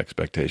appropriate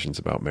expectations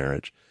about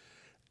marriage.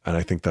 And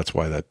I think that's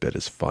why that bit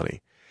is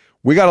funny.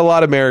 We got a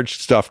lot of marriage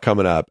stuff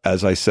coming up.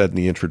 As I said in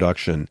the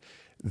introduction,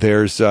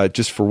 there's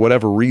just for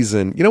whatever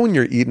reason, when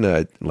you're eating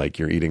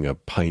a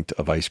pint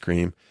of ice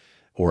cream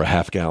or a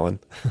half gallon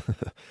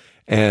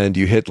and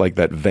you hit like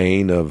that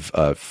vein of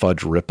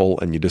fudge ripple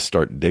and you just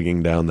start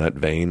digging down that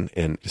vein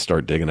and you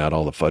start digging out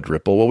all the fudge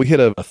ripple. Well, we hit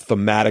a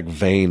thematic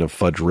vein of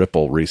fudge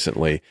ripple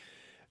recently.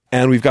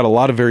 And we've got a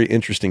lot of very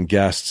interesting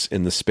guests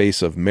in the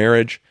space of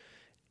marriage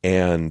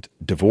and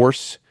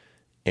divorce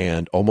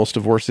and almost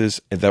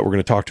divorces that we're going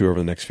to talk to over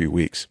the next few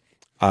weeks.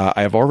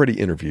 I have already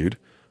interviewed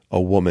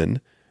a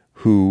woman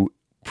who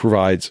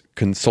provides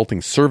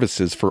consulting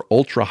services for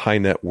ultra high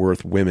net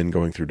worth women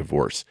going through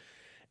divorce.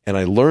 And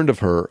I learned of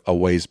her a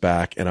ways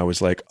back and I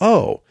was like,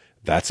 oh,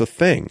 that's a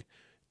thing.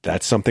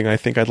 That's something I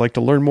think I'd like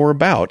to learn more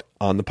about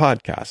on the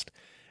podcast.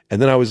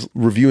 And then I was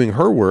reviewing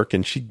her work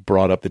and she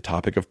brought up the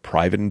topic of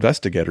private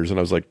investigators. And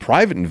I was like,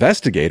 private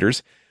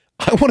investigators?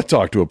 I want to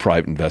talk to a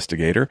private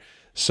investigator.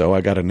 So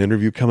I got an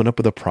interview coming up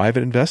with a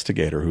private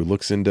investigator who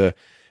looks into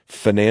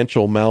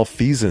financial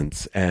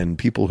malfeasance and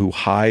people who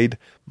hide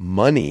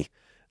money,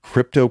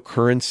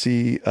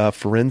 cryptocurrency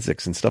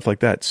forensics and stuff like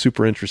that.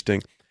 Super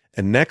interesting.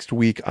 And next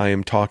week I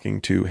am talking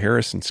to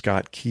Harrison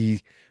Scott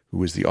Key,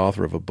 who is the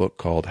author of a book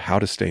called How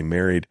to Stay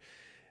Married.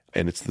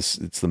 And it's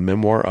the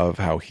memoir of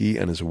how he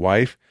and his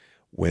wife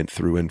went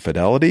through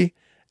infidelity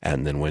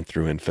and then went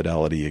through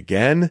infidelity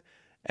again.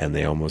 And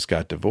they almost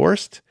got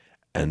divorced.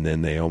 And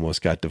then they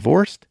almost got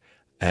divorced.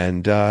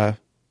 And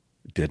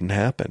didn't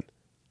happen.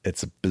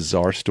 It's a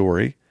bizarre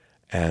story.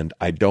 And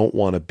I don't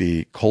want to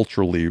be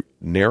culturally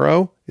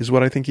narrow, is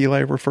what I think Eli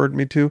referred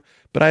me to.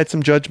 But I had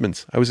some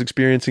judgments. I was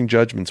experiencing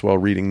judgments while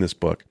reading this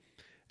book.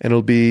 And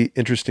it'll be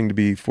interesting to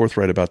be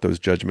forthright about those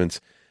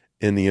judgments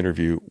in the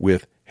interview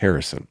with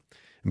Harrison.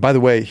 And by the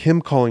way,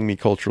 him calling me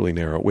culturally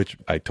narrow, which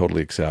I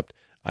totally accept,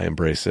 I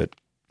embrace it.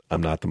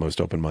 I'm not the most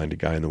open-minded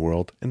guy in the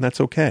world, and that's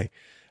okay.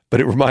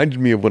 But it reminded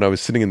me of when I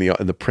was sitting in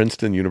the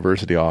Princeton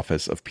University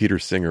office of Peter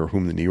Singer,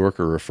 whom the New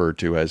Yorker referred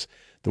to as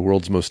the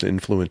world's most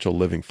influential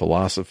living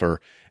philosopher.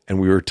 And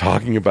we were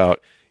talking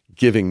about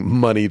giving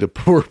money to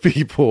poor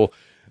people.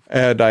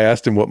 And I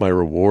asked him what my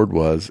reward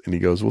was. And he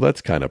goes, well,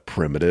 that's kind of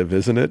primitive,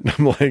 isn't it? And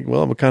I'm like,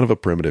 well, I'm kind of a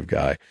primitive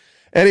guy.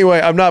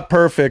 Anyway, I'm not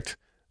perfect,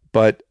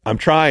 but I'm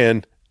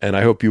trying. And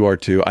I hope you are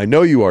too. I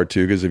know you are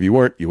too, because if you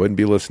weren't, you wouldn't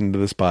be listening to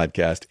this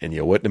podcast and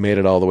you wouldn't have made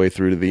it all the way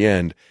through to the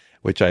end,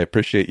 which I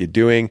appreciate you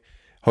doing.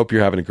 Hope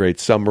you're having a great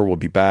summer. We'll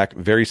be back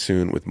very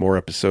soon with more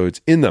episodes.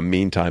 In the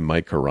meantime,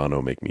 Mike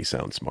Carano, make me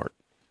sound smart.